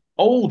under the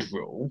old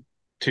rule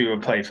to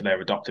play for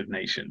their adoptive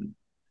nation,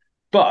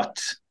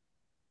 but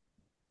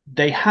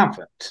they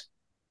haven't.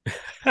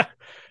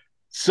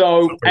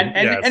 So,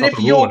 and if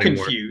you're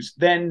confused,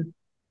 then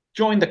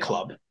join the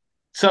club.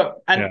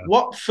 So,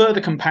 what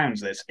further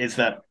compounds this is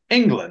that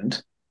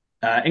England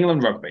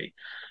Rugby,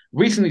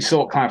 recently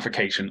sought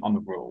clarification on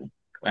the rule,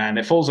 and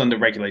it falls under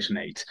Regulation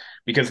 8,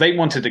 because they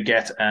wanted to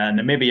get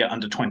Namibia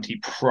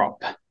under-20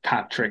 prop,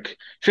 Patrick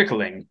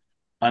Schickerling,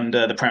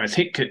 under the premise,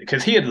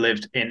 because he had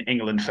lived in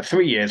England for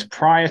 3 years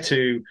prior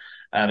to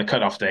the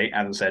cutoff date,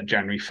 as I said,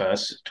 January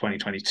 1st,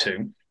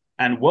 2022.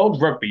 And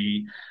World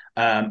Rugby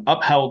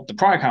upheld the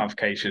prior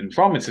clarification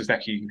from its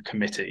executive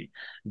committee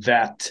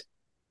that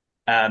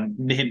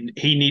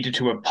he needed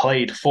to have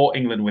played for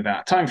England with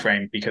that time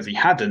frame. Because he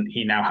hadn't,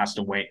 he now has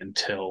to wait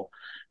until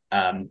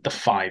the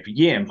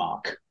 5-year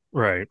mark.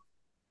 Right.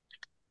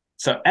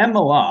 So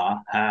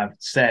MLR have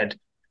said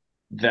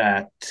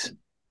that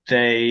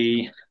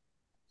they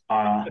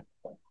are...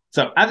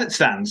 So as it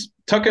stands,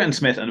 Tucker and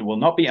Smith will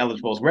not be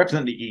eligible to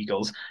represent the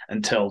Eagles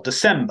until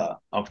December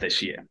of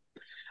this year.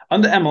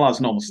 Under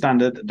MLR's normal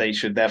standard, they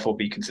should therefore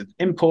be considered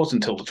imports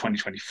until the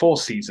 2024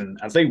 season,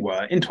 as they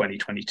were in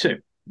 2022,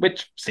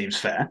 which seems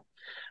fair.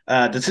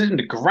 The decision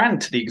to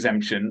grant the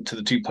exemption to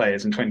the two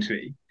players in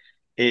 2023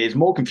 is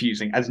more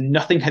confusing, as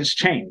nothing has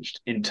changed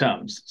in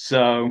terms.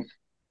 So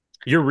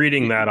you're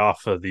reading that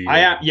off of the I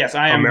am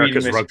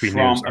America's reading this Rugby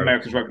from News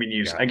America's Rugby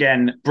News. Yeah.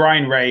 Again,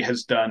 Brian Ray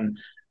has done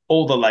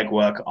all the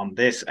legwork on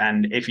this.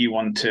 And if you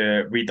want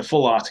to read the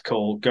full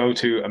article, go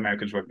to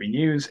America's Rugby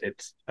News.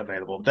 It's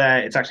available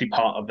there. It's actually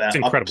part of their It's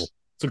incredible.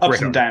 It's a ups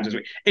great and article. downs this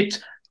week. It's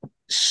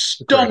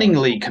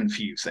stunningly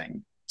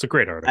confusing. It's a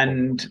great article.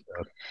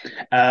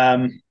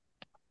 And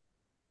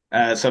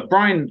so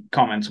Brian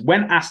comments,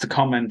 when asked to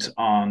comment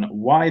on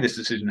why this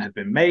decision had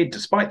been made,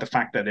 despite the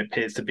fact that it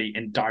appears to be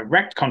in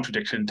direct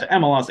contradiction to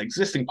MLR's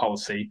existing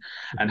policy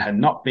and had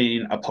not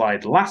been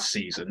applied last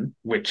season,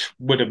 which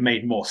would have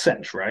made more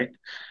sense, right?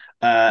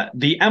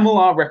 The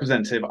MLR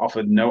representative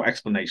offered no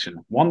explanation.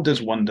 One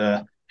does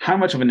wonder how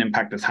much of an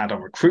impact this had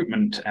on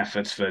recruitment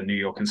efforts for New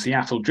York and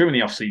Seattle during the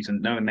offseason,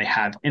 knowing they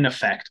had, in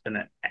effect,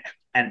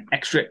 an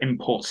extra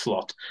import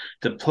slot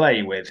to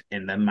play with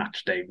in their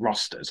match day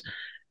rosters.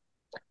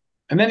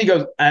 And then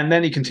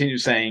he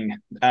continues saying,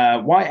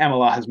 why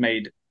MLR has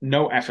made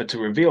no effort to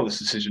reveal this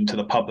decision to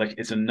the public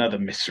is another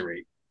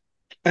mystery.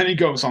 And he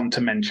goes on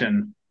to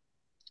mention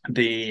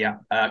the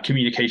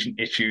communication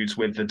issues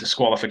with the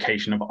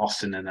disqualification of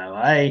Austin and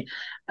LA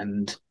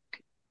and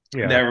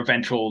their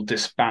eventual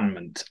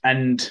disbandment.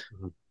 And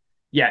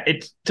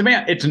to me,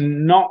 it's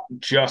not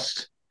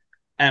just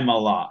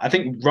MLR. I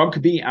think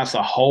rugby as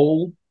a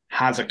whole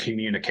has a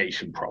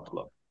communication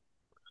problem.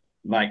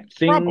 Like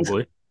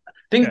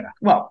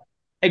well,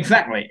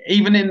 exactly.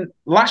 Even in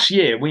last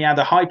year, we had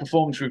a high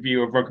performance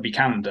review of Rugby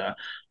Canada,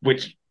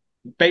 which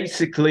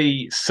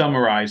basically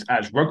summarized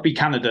as Rugby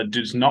Canada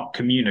does not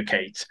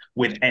communicate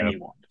with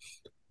anyone.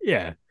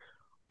 Yeah.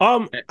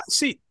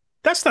 See,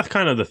 that's the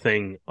kind of the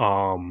thing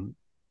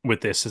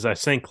with this is I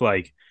think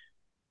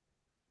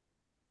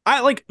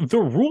I like the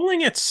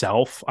ruling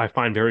itself, I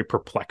find very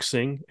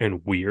perplexing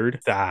and weird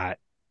that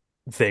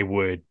they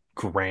would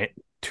grant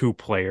two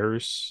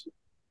players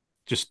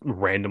just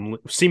randomly,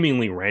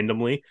 seemingly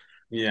randomly,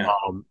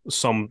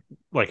 some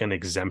like an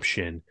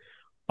exemption.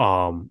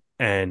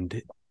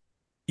 And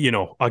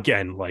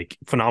again, like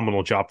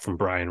phenomenal job from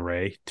Brian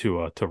Ray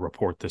to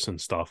report this and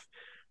stuff.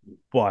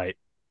 But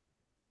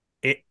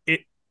it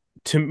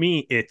to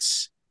me,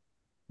 it's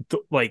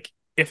like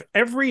if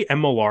every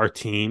MLR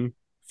team,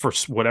 for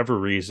whatever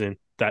reason,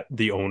 that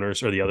the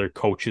owners or the other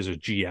coaches or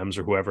GMs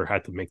or whoever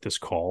had to make this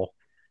call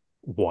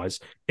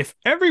if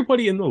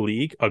everybody in the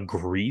league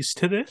agrees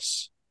to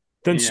this,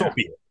 then so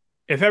be it.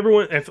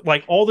 If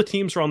like all the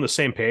teams are on the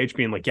same page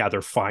being like, yeah,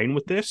 they're fine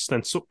with this,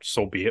 then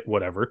so be it,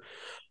 whatever.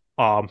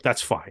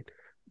 That's fine.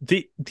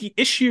 The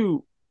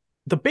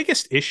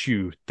biggest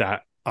issue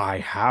that I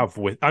have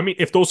with, I mean,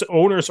 if those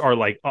owners are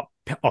like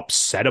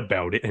upset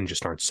about it and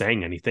just aren't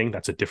saying anything,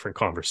 that's a different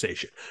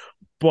conversation.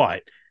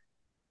 But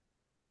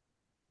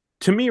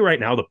to me right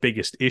now, the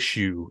biggest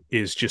issue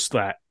is just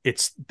that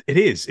it's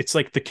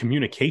like the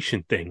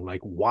communication thing.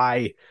 Like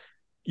why,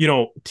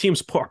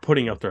 teams are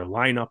putting out their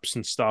lineups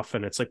and stuff.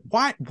 And it's like,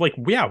 why? Like,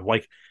 yeah,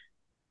 like,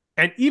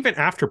 and even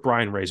after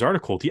Brian Ray's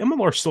article, the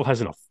MLR still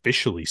hasn't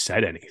officially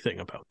said anything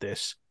about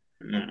this.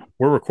 No.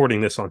 We're recording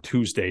this on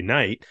Tuesday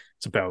night.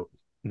 It's about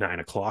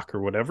 9:00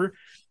 or whatever.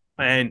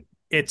 And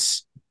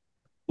it's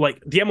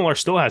like the MLR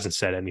still hasn't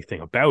said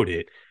anything about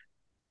it.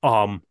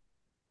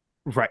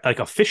 Right, like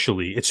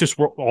officially, it's just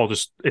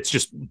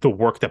the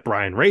work that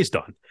Brian Ray's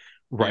done,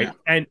 right? Yeah.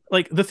 And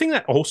like the thing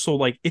that also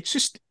like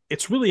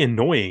it's really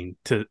annoying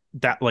to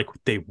that like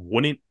they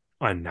wouldn't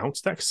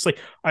announce that. Cause like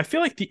I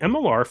feel like the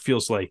MLR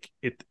feels like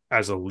it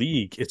as a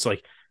league, it's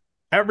like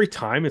every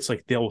time it's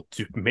like they'll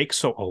make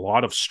a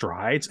lot of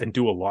strides and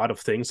do a lot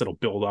of things that'll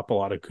build up a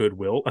lot of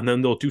goodwill, and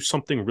then they'll do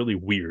something really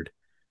weird,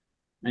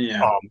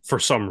 for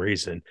some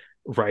reason,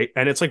 right?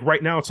 And it's like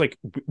right now, it's like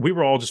we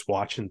were all just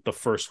watching the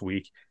first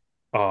week.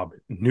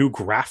 New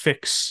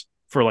graphics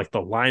for like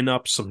the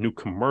lineup, some new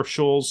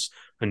commercials,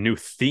 a new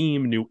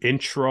theme, new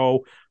intro,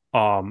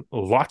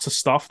 lots of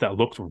stuff that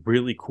looked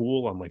really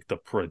cool on like the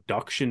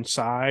production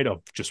side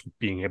of just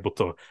being able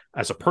to,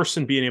 as a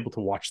person, being able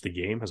to watch the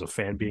game, as a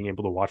fan being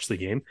able to watch the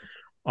game.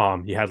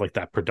 You had like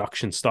that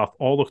production stuff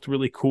all looked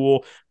really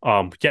cool.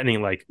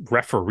 Getting like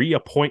referee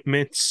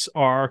appointments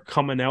are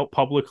coming out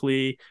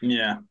publicly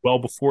well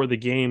before the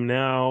game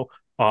now.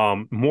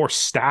 More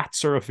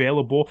stats are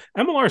available.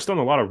 MLR has done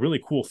a lot of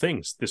really cool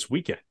things this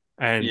weekend.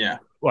 And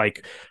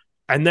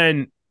and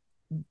then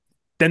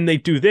they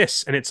do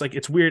this and it's like,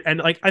 it's weird. And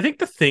like, I think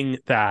the thing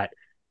that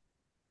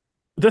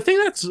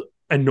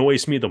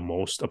annoys me the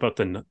most about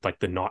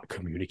the not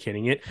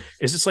communicating it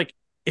is it's like,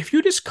 if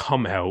you just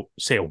come out,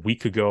 say a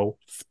week ago,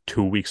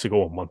 2 weeks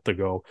ago, a month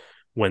ago,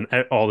 when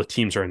all the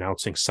teams are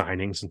announcing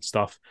signings and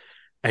stuff,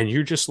 and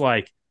you're just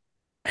like,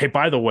 hey,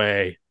 by the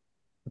way,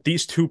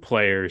 these two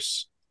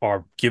players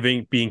are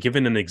being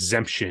given an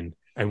exemption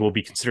and will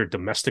be considered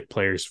domestic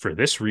players for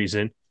this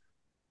reason,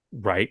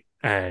 right?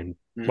 And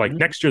like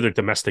next year they're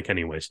domestic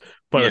anyways,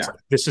 but it's like,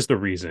 this is the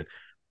reason.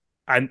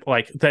 And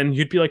like then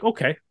you'd be like,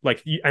 okay,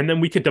 like, and then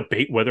we could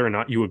debate whether or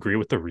not you agree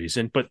with the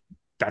reason, but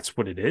that's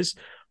what it is.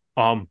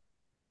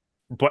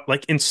 But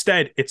like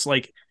instead, it's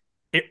like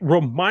it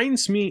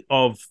reminds me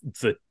of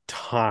the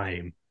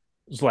time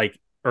like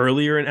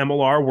earlier in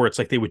MLR where it's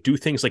like they would do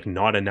things like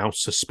not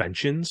announce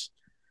suspensions.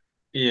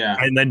 Yeah.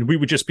 And then we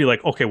would just be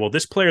like, okay, well,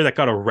 this player that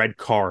got a red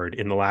card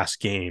in the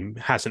last game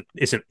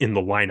isn't in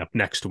the lineup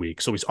next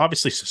week, so he's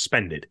obviously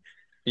suspended.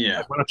 Yeah.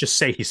 Like, why not just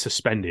say he's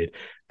suspended?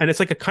 And it's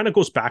like it kind of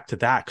goes back to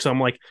that because I'm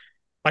like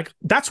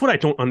that's what I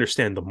don't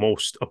understand the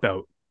most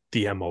about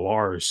the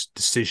MLR's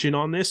decision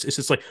on this. Is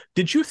it's like,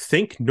 did you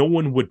think no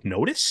one would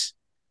notice,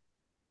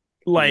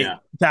 like Yeah.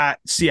 that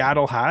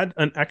Seattle had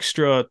an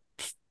extra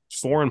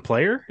foreign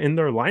player in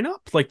their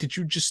lineup? Like, did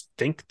you just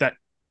think that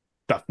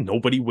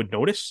nobody would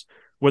notice?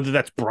 Whether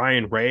that's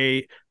Brian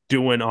Ray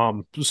doing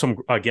some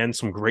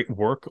great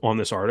work on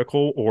this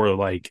article, or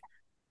like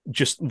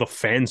just the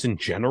fans in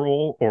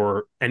general,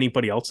 or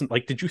anybody else.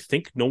 Like, did you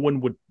think no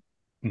one would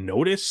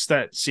notice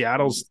that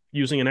Seattle's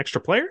using an extra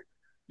player?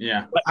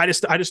 Yeah. I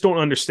just don't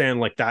understand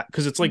like that,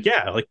 because it's like,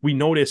 yeah, like we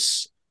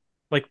notice,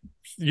 like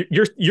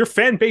your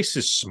fan base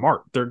is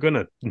smart. They're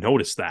gonna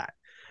notice that.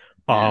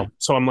 Yeah.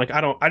 So I'm like,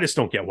 I just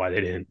don't get why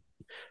they didn't.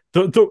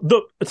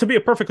 The to be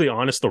perfectly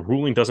honest, the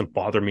ruling doesn't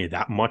bother me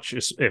that much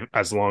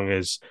as long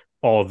as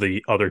all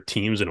the other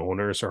teams and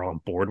owners are on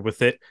board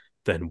with it,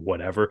 then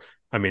whatever.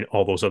 I mean,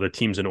 all those other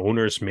teams and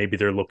owners, maybe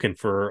they're looking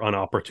for an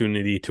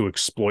opportunity to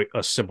exploit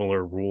a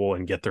similar rule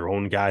and get their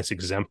own guys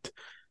exempt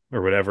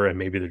or whatever. And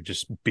maybe they're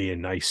just being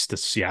nice to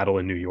Seattle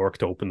and New York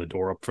to open the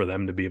door up for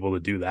them to be able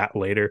to do that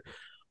later.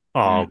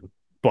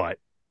 But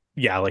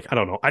yeah, like, I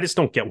don't know. I just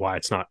don't get why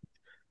it's not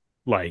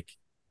like,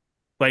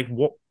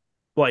 what,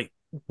 like,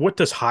 what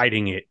does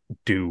hiding it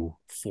do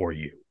for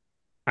you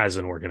as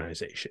an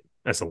organization,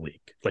 as a league?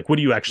 Like, what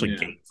do you actually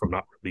gain from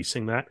not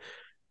releasing that?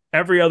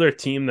 Every other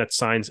team that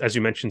signs, as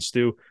you mentioned,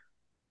 Stu,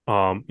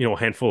 a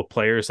handful of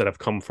players that have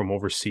come from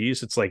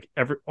overseas, it's like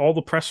all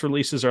the press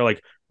releases are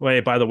like, well,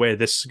 hey, by the way,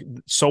 this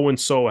so and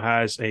so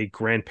has a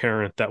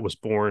grandparent that was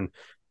born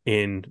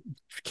in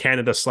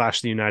Canada /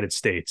 the United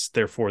States,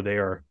 therefore they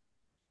are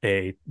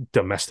a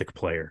domestic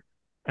player,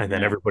 and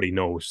then everybody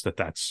knows that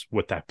that's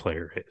what that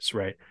player is,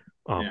 right?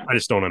 I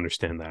just don't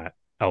understand that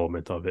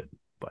element of it,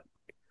 but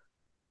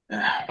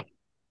that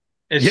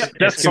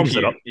sums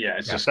it up. Yeah,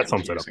 it's just that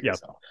sums it up. Yeah.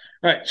 All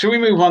right, shall we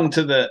move on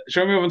to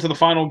the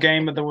final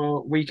game of the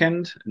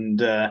weekend and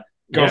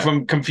go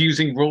from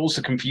confusing rules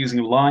to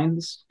confusing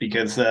lines?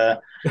 Because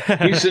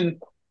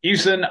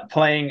Houston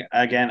playing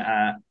again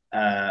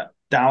at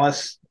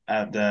Dallas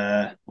at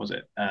the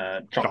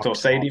Choctaw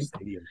Stadium.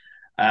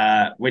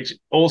 Which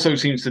also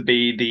seems to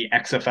be the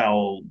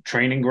XFL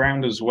training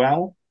ground as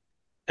well.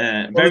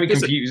 Very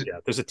confusing.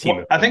 There's a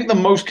team. I think the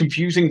most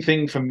confusing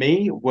thing for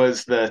me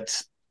was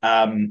that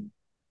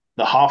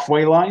the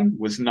halfway line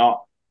was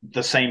not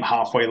the same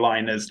halfway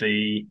line as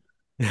the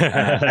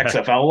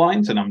XFL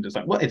lines, and I'm just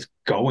like, what is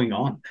going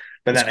on?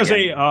 But then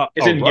again,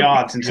 it's in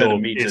yards instead of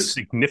meters. It's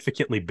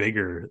significantly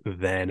bigger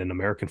than an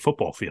American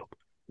football field.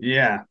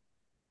 Yeah,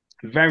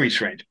 very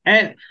strange.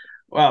 And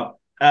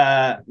well,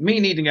 me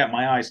needing to get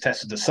my eyes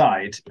tested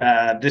aside,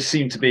 this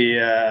seemed to be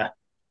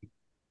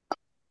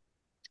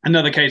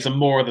another case of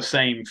more of the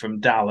same from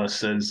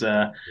Dallas, as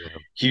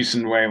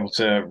Houston were able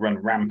to run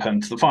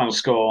rampant. The final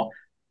score,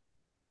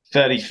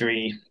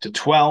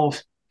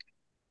 33-12.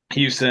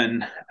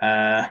 Houston,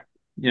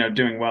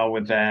 doing well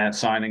with their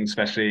signing,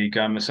 especially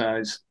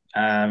Gomez,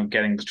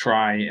 getting the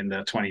try in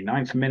the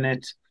 29th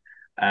minute.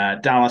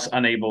 Dallas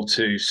unable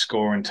to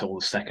score until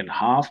the second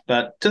half,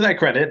 but to their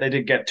credit, they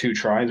did get 2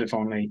 tries, if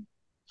only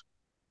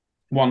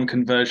one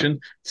conversion.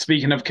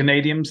 Speaking of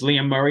Canadians,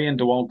 Liam Murray and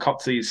Dewald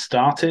Coetzee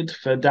started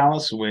for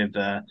Dallas, with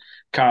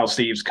Kyle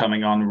Steeves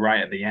coming on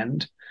right at the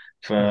end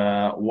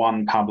for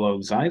Juan Pablo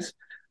Zayas.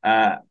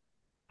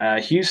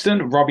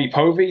 Houston, Robbie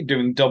Povey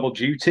doing double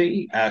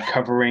duty,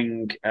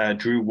 covering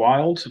Drew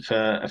Wild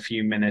for a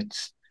few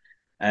minutes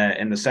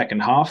in the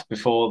second half,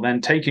 before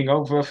then taking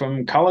over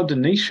from Carlo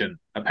Denician,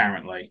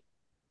 apparently,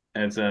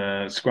 as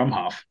a scrum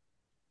half.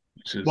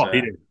 Which is,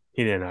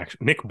 he didn't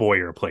actually. Nick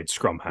Boyer played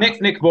scrum half.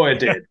 Nick Boyer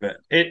did, but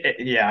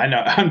I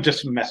know. I'm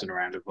just messing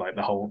around with like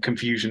the whole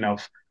confusion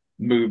of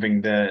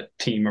moving the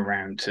team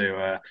around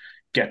to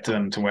get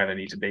them to where they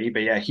need to be.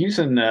 But yeah,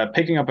 Houston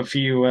picking up a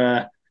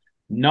few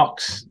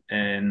knocks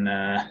in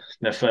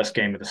their first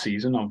game of the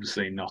season.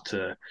 Obviously not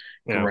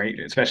great,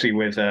 especially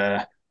with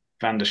Van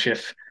der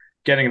Schiff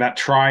getting that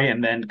try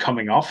and then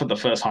coming off at the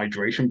first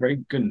hydration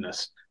break.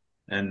 Goodness.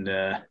 And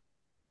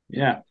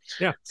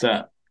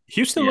so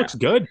Houston looks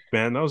good,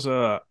 man. That was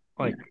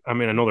I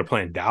mean, I know they're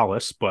playing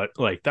Dallas, but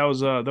like that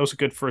was a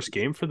good first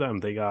game for them.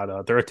 They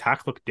got their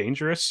attack looked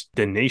dangerous.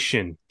 The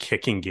nation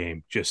kicking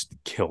game just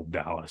killed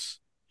Dallas.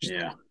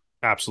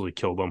 Absolutely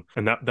killed them.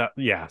 And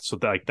so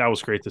that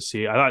was great to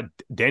see. I thought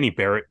Danny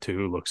Barrett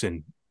too looks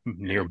in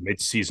near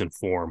mid-season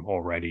form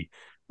already.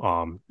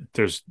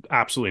 There's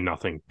absolutely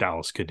nothing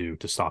Dallas could do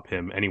to stop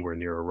him anywhere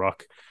near a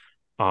ruck.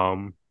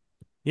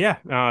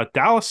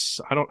 Dallas,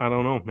 I don't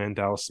know, man.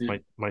 Dallas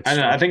might I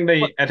know. I think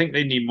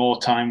they need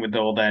more time with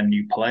all their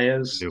new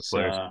players.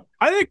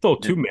 I think though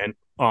too, man.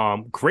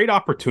 Great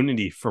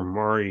opportunity for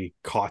Murray,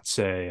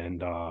 Coetzee,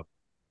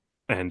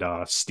 and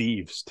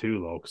Steeves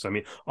too, though, because I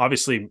mean,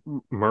 obviously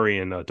Murray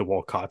and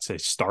Dewald Coetzee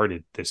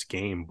started this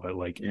game, but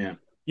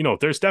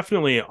there's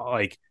definitely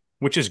like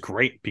which is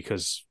great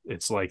because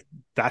it's like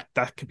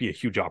that could be a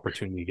huge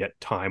opportunity to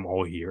get time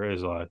all year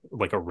as a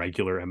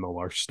regular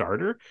MLR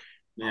starter.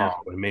 Yeah.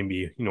 And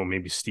maybe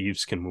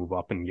Steves can move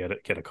up and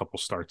get a couple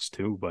starts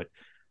too. But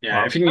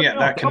yeah, if you can get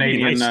that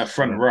Canadian nice.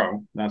 front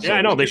row, that's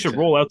I know they should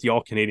roll out the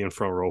all Canadian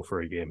front row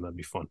for a game. That'd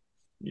be fun.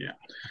 Yeah.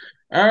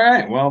 All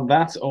right. Well,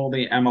 that's all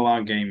the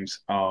MLR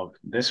games of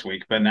this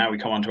week. But now we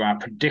come on to our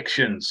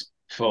predictions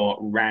for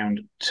round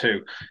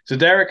 2. So,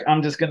 Derek,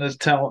 I'm just going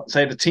to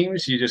say the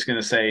teams. You're just going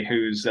to say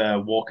who's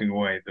walking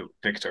away the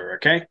victor.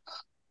 Okay.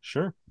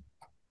 Sure.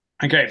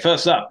 Okay.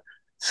 First up,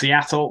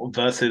 Seattle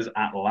versus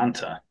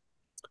Atlanta.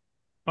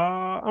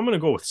 I'm going to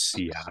go with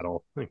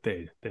Seattle. I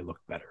think they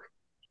look better.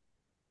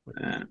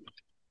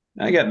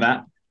 I get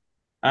that.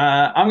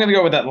 I'm going to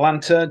go with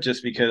Atlanta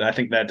just because I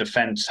think their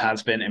defense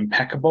has been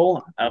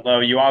impeccable. Although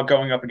you are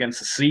going up against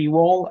the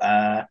seawall,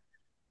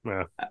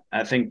 yeah.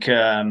 I think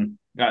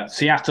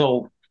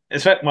Seattle,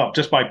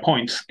 just by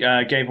points,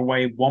 gave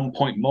away 1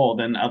 point more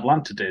than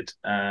Atlanta did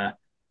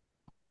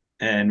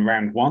in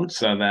round 1.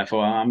 So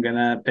therefore, I'm going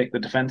to pick the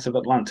defense of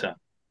Atlanta.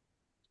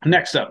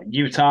 Next up,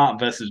 Utah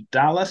versus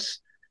Dallas.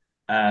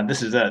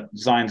 This is at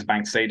Zions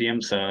Bank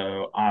Stadium,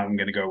 so I'm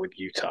going to go with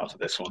Utah for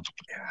this one.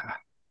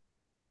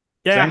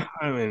 Yeah.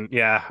 I mean,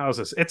 yeah. How's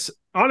this? It's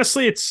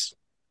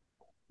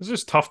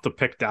just tough to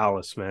pick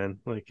Dallas, man.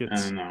 Like I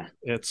don't know.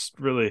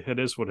 It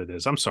is what it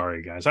is. I'm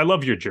sorry, guys. I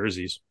love your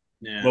jerseys.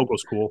 Yeah.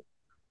 Logo's cool.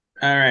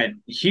 All right.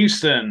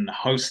 Houston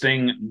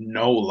hosting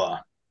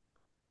NOLA.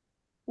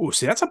 Oh,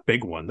 see, that's a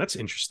big one. That's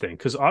interesting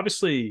because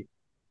obviously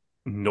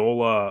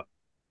NOLA,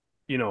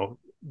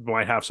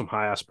 might have some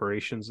high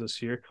aspirations this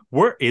year.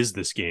 Where is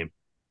this game?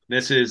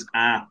 This is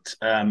at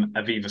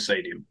Aviva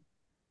Stadium.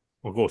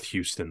 We'll go with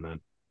Houston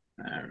then.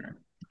 All right.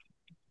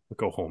 We'll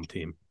go home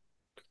team.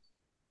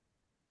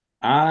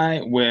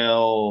 I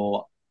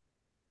will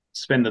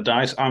spin the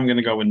dice. I'm going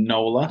to go with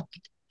NOLA.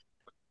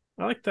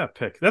 I like that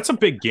pick. That's a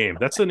big game.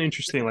 That's an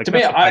interesting, that's a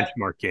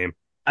benchmark game.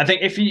 I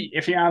think if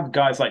you have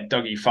guys like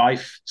Dougie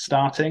Fife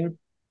starting,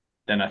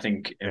 then I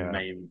think it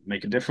may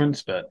make a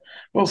difference, but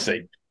we'll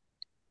see.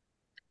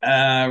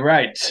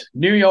 Right.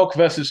 New York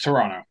versus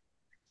Toronto.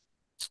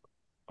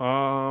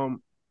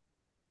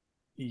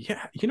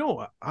 Yeah,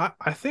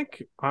 I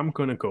think I'm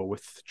going to go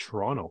with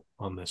Toronto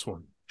on this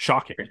one.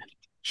 Shocking pick,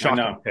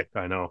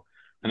 I know.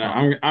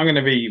 I'm going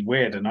to be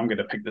weird, and I'm going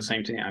to pick the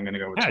same team. I'm going to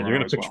go with Toronto. You're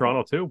going to pick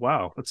Toronto too?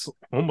 Wow. It's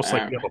almost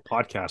like we have a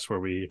podcast where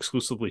we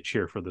exclusively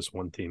cheer for this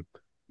one team.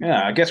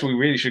 Yeah, I guess we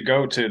really should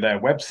go to their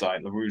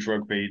website,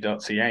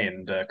 larougerugby.ca,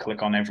 and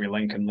click on every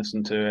link and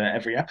listen to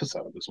every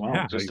episode as well,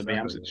 to be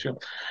absolutely sure.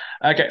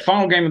 Okay,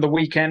 final game of the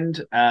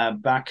weekend,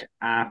 back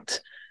at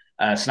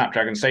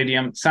Snapdragon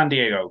Stadium, San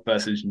Diego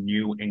versus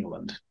New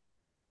England.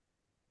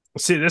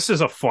 See, this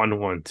is a fun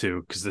one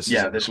too, because this is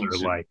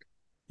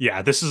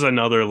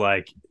another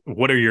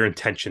what are your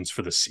intentions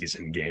for the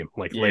season game?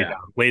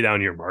 Lay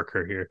down your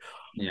marker here.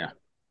 Yeah.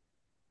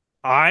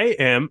 I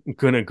am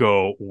going to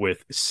go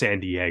with San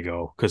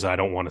Diego because I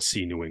don't want to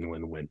see New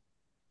England win.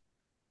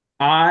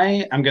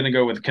 I am going to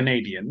go with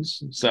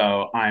Canadians,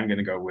 so I'm going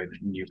to go with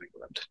New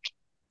England.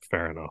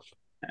 Fair enough.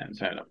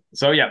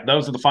 So,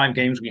 those are the 5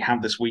 games we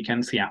have this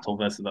weekend. Seattle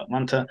versus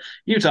Atlanta,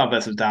 Utah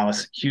versus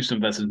Dallas,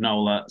 Houston versus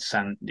NOLA,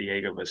 San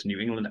Diego versus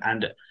New England,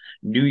 and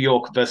New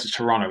York versus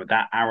Toronto.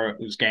 That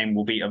Arrows game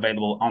will be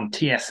available on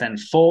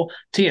TSN4,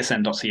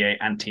 TSN.ca,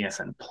 and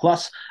TSN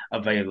Plus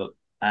available.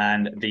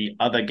 And the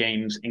other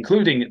games,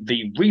 including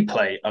the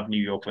replay of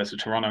New York versus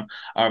Toronto,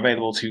 are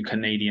available to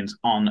Canadians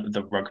on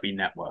the Rugby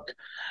Network.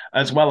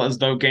 As well as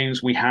those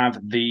games, we have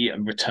the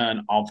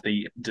return of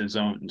the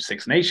DAZN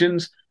Six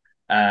Nations.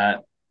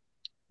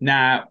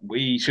 Now,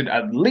 we should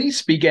at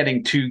least be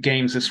getting 2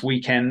 games this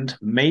weekend,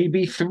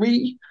 maybe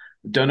 3.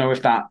 Don't know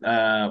if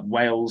that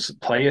Wales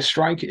player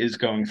strike is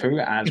going through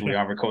as we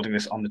are recording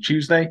this on the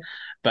Tuesday.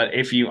 But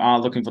if you are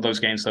looking for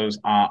those games, those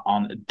are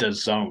on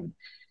DAZN.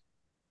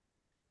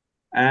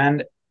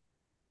 And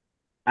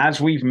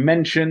as we've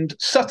mentioned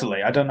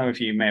subtly, I don't know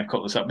if you may have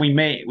caught this up, we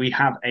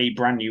have a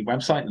brand new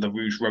website,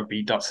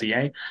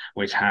 larougerugby.ca,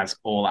 which has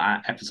all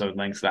our episode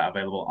links that are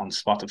available on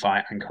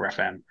Spotify, Anchor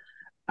FM,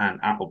 and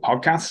Apple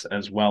Podcasts,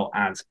 as well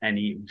as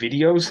any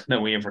videos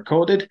that we have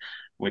recorded,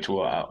 which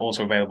are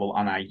also available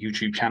on our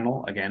YouTube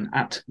channel, again,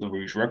 at The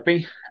Rouge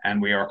Rugby. And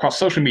we are across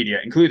social media,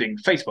 including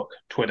Facebook,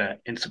 Twitter,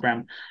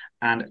 Instagram,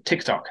 and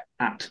TikTok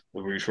at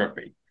The Rouge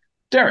Rugby.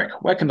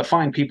 Derek, where can the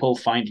fine people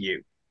find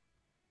you?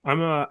 I'm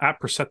at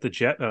Percent the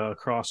Jet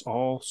across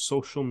all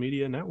social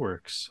media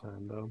networks.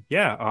 And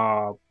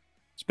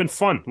it's been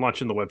fun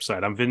launching the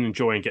website. I've been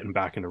enjoying getting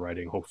back into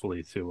writing,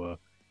 hopefully to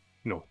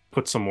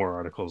put some more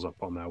articles up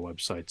on that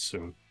website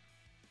soon.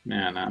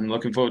 Man, I'm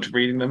looking forward to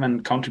reading them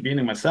and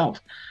contributing myself.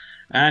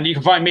 And you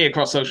can find me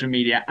across social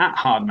media at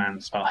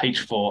Hardman, spelled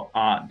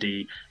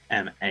H4RDMAN.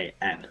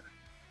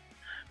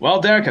 Well,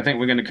 Derek, I think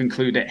we're going to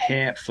conclude it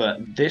here for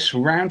this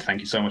round. Thank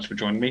you so much for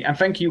joining me. And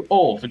thank you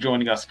all for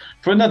joining us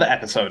for another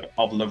episode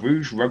of Le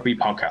Rouge Rugby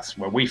Podcast,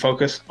 where we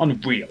focus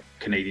on real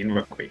Canadian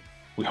rugby.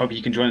 We hope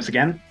you can join us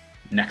again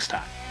next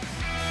time.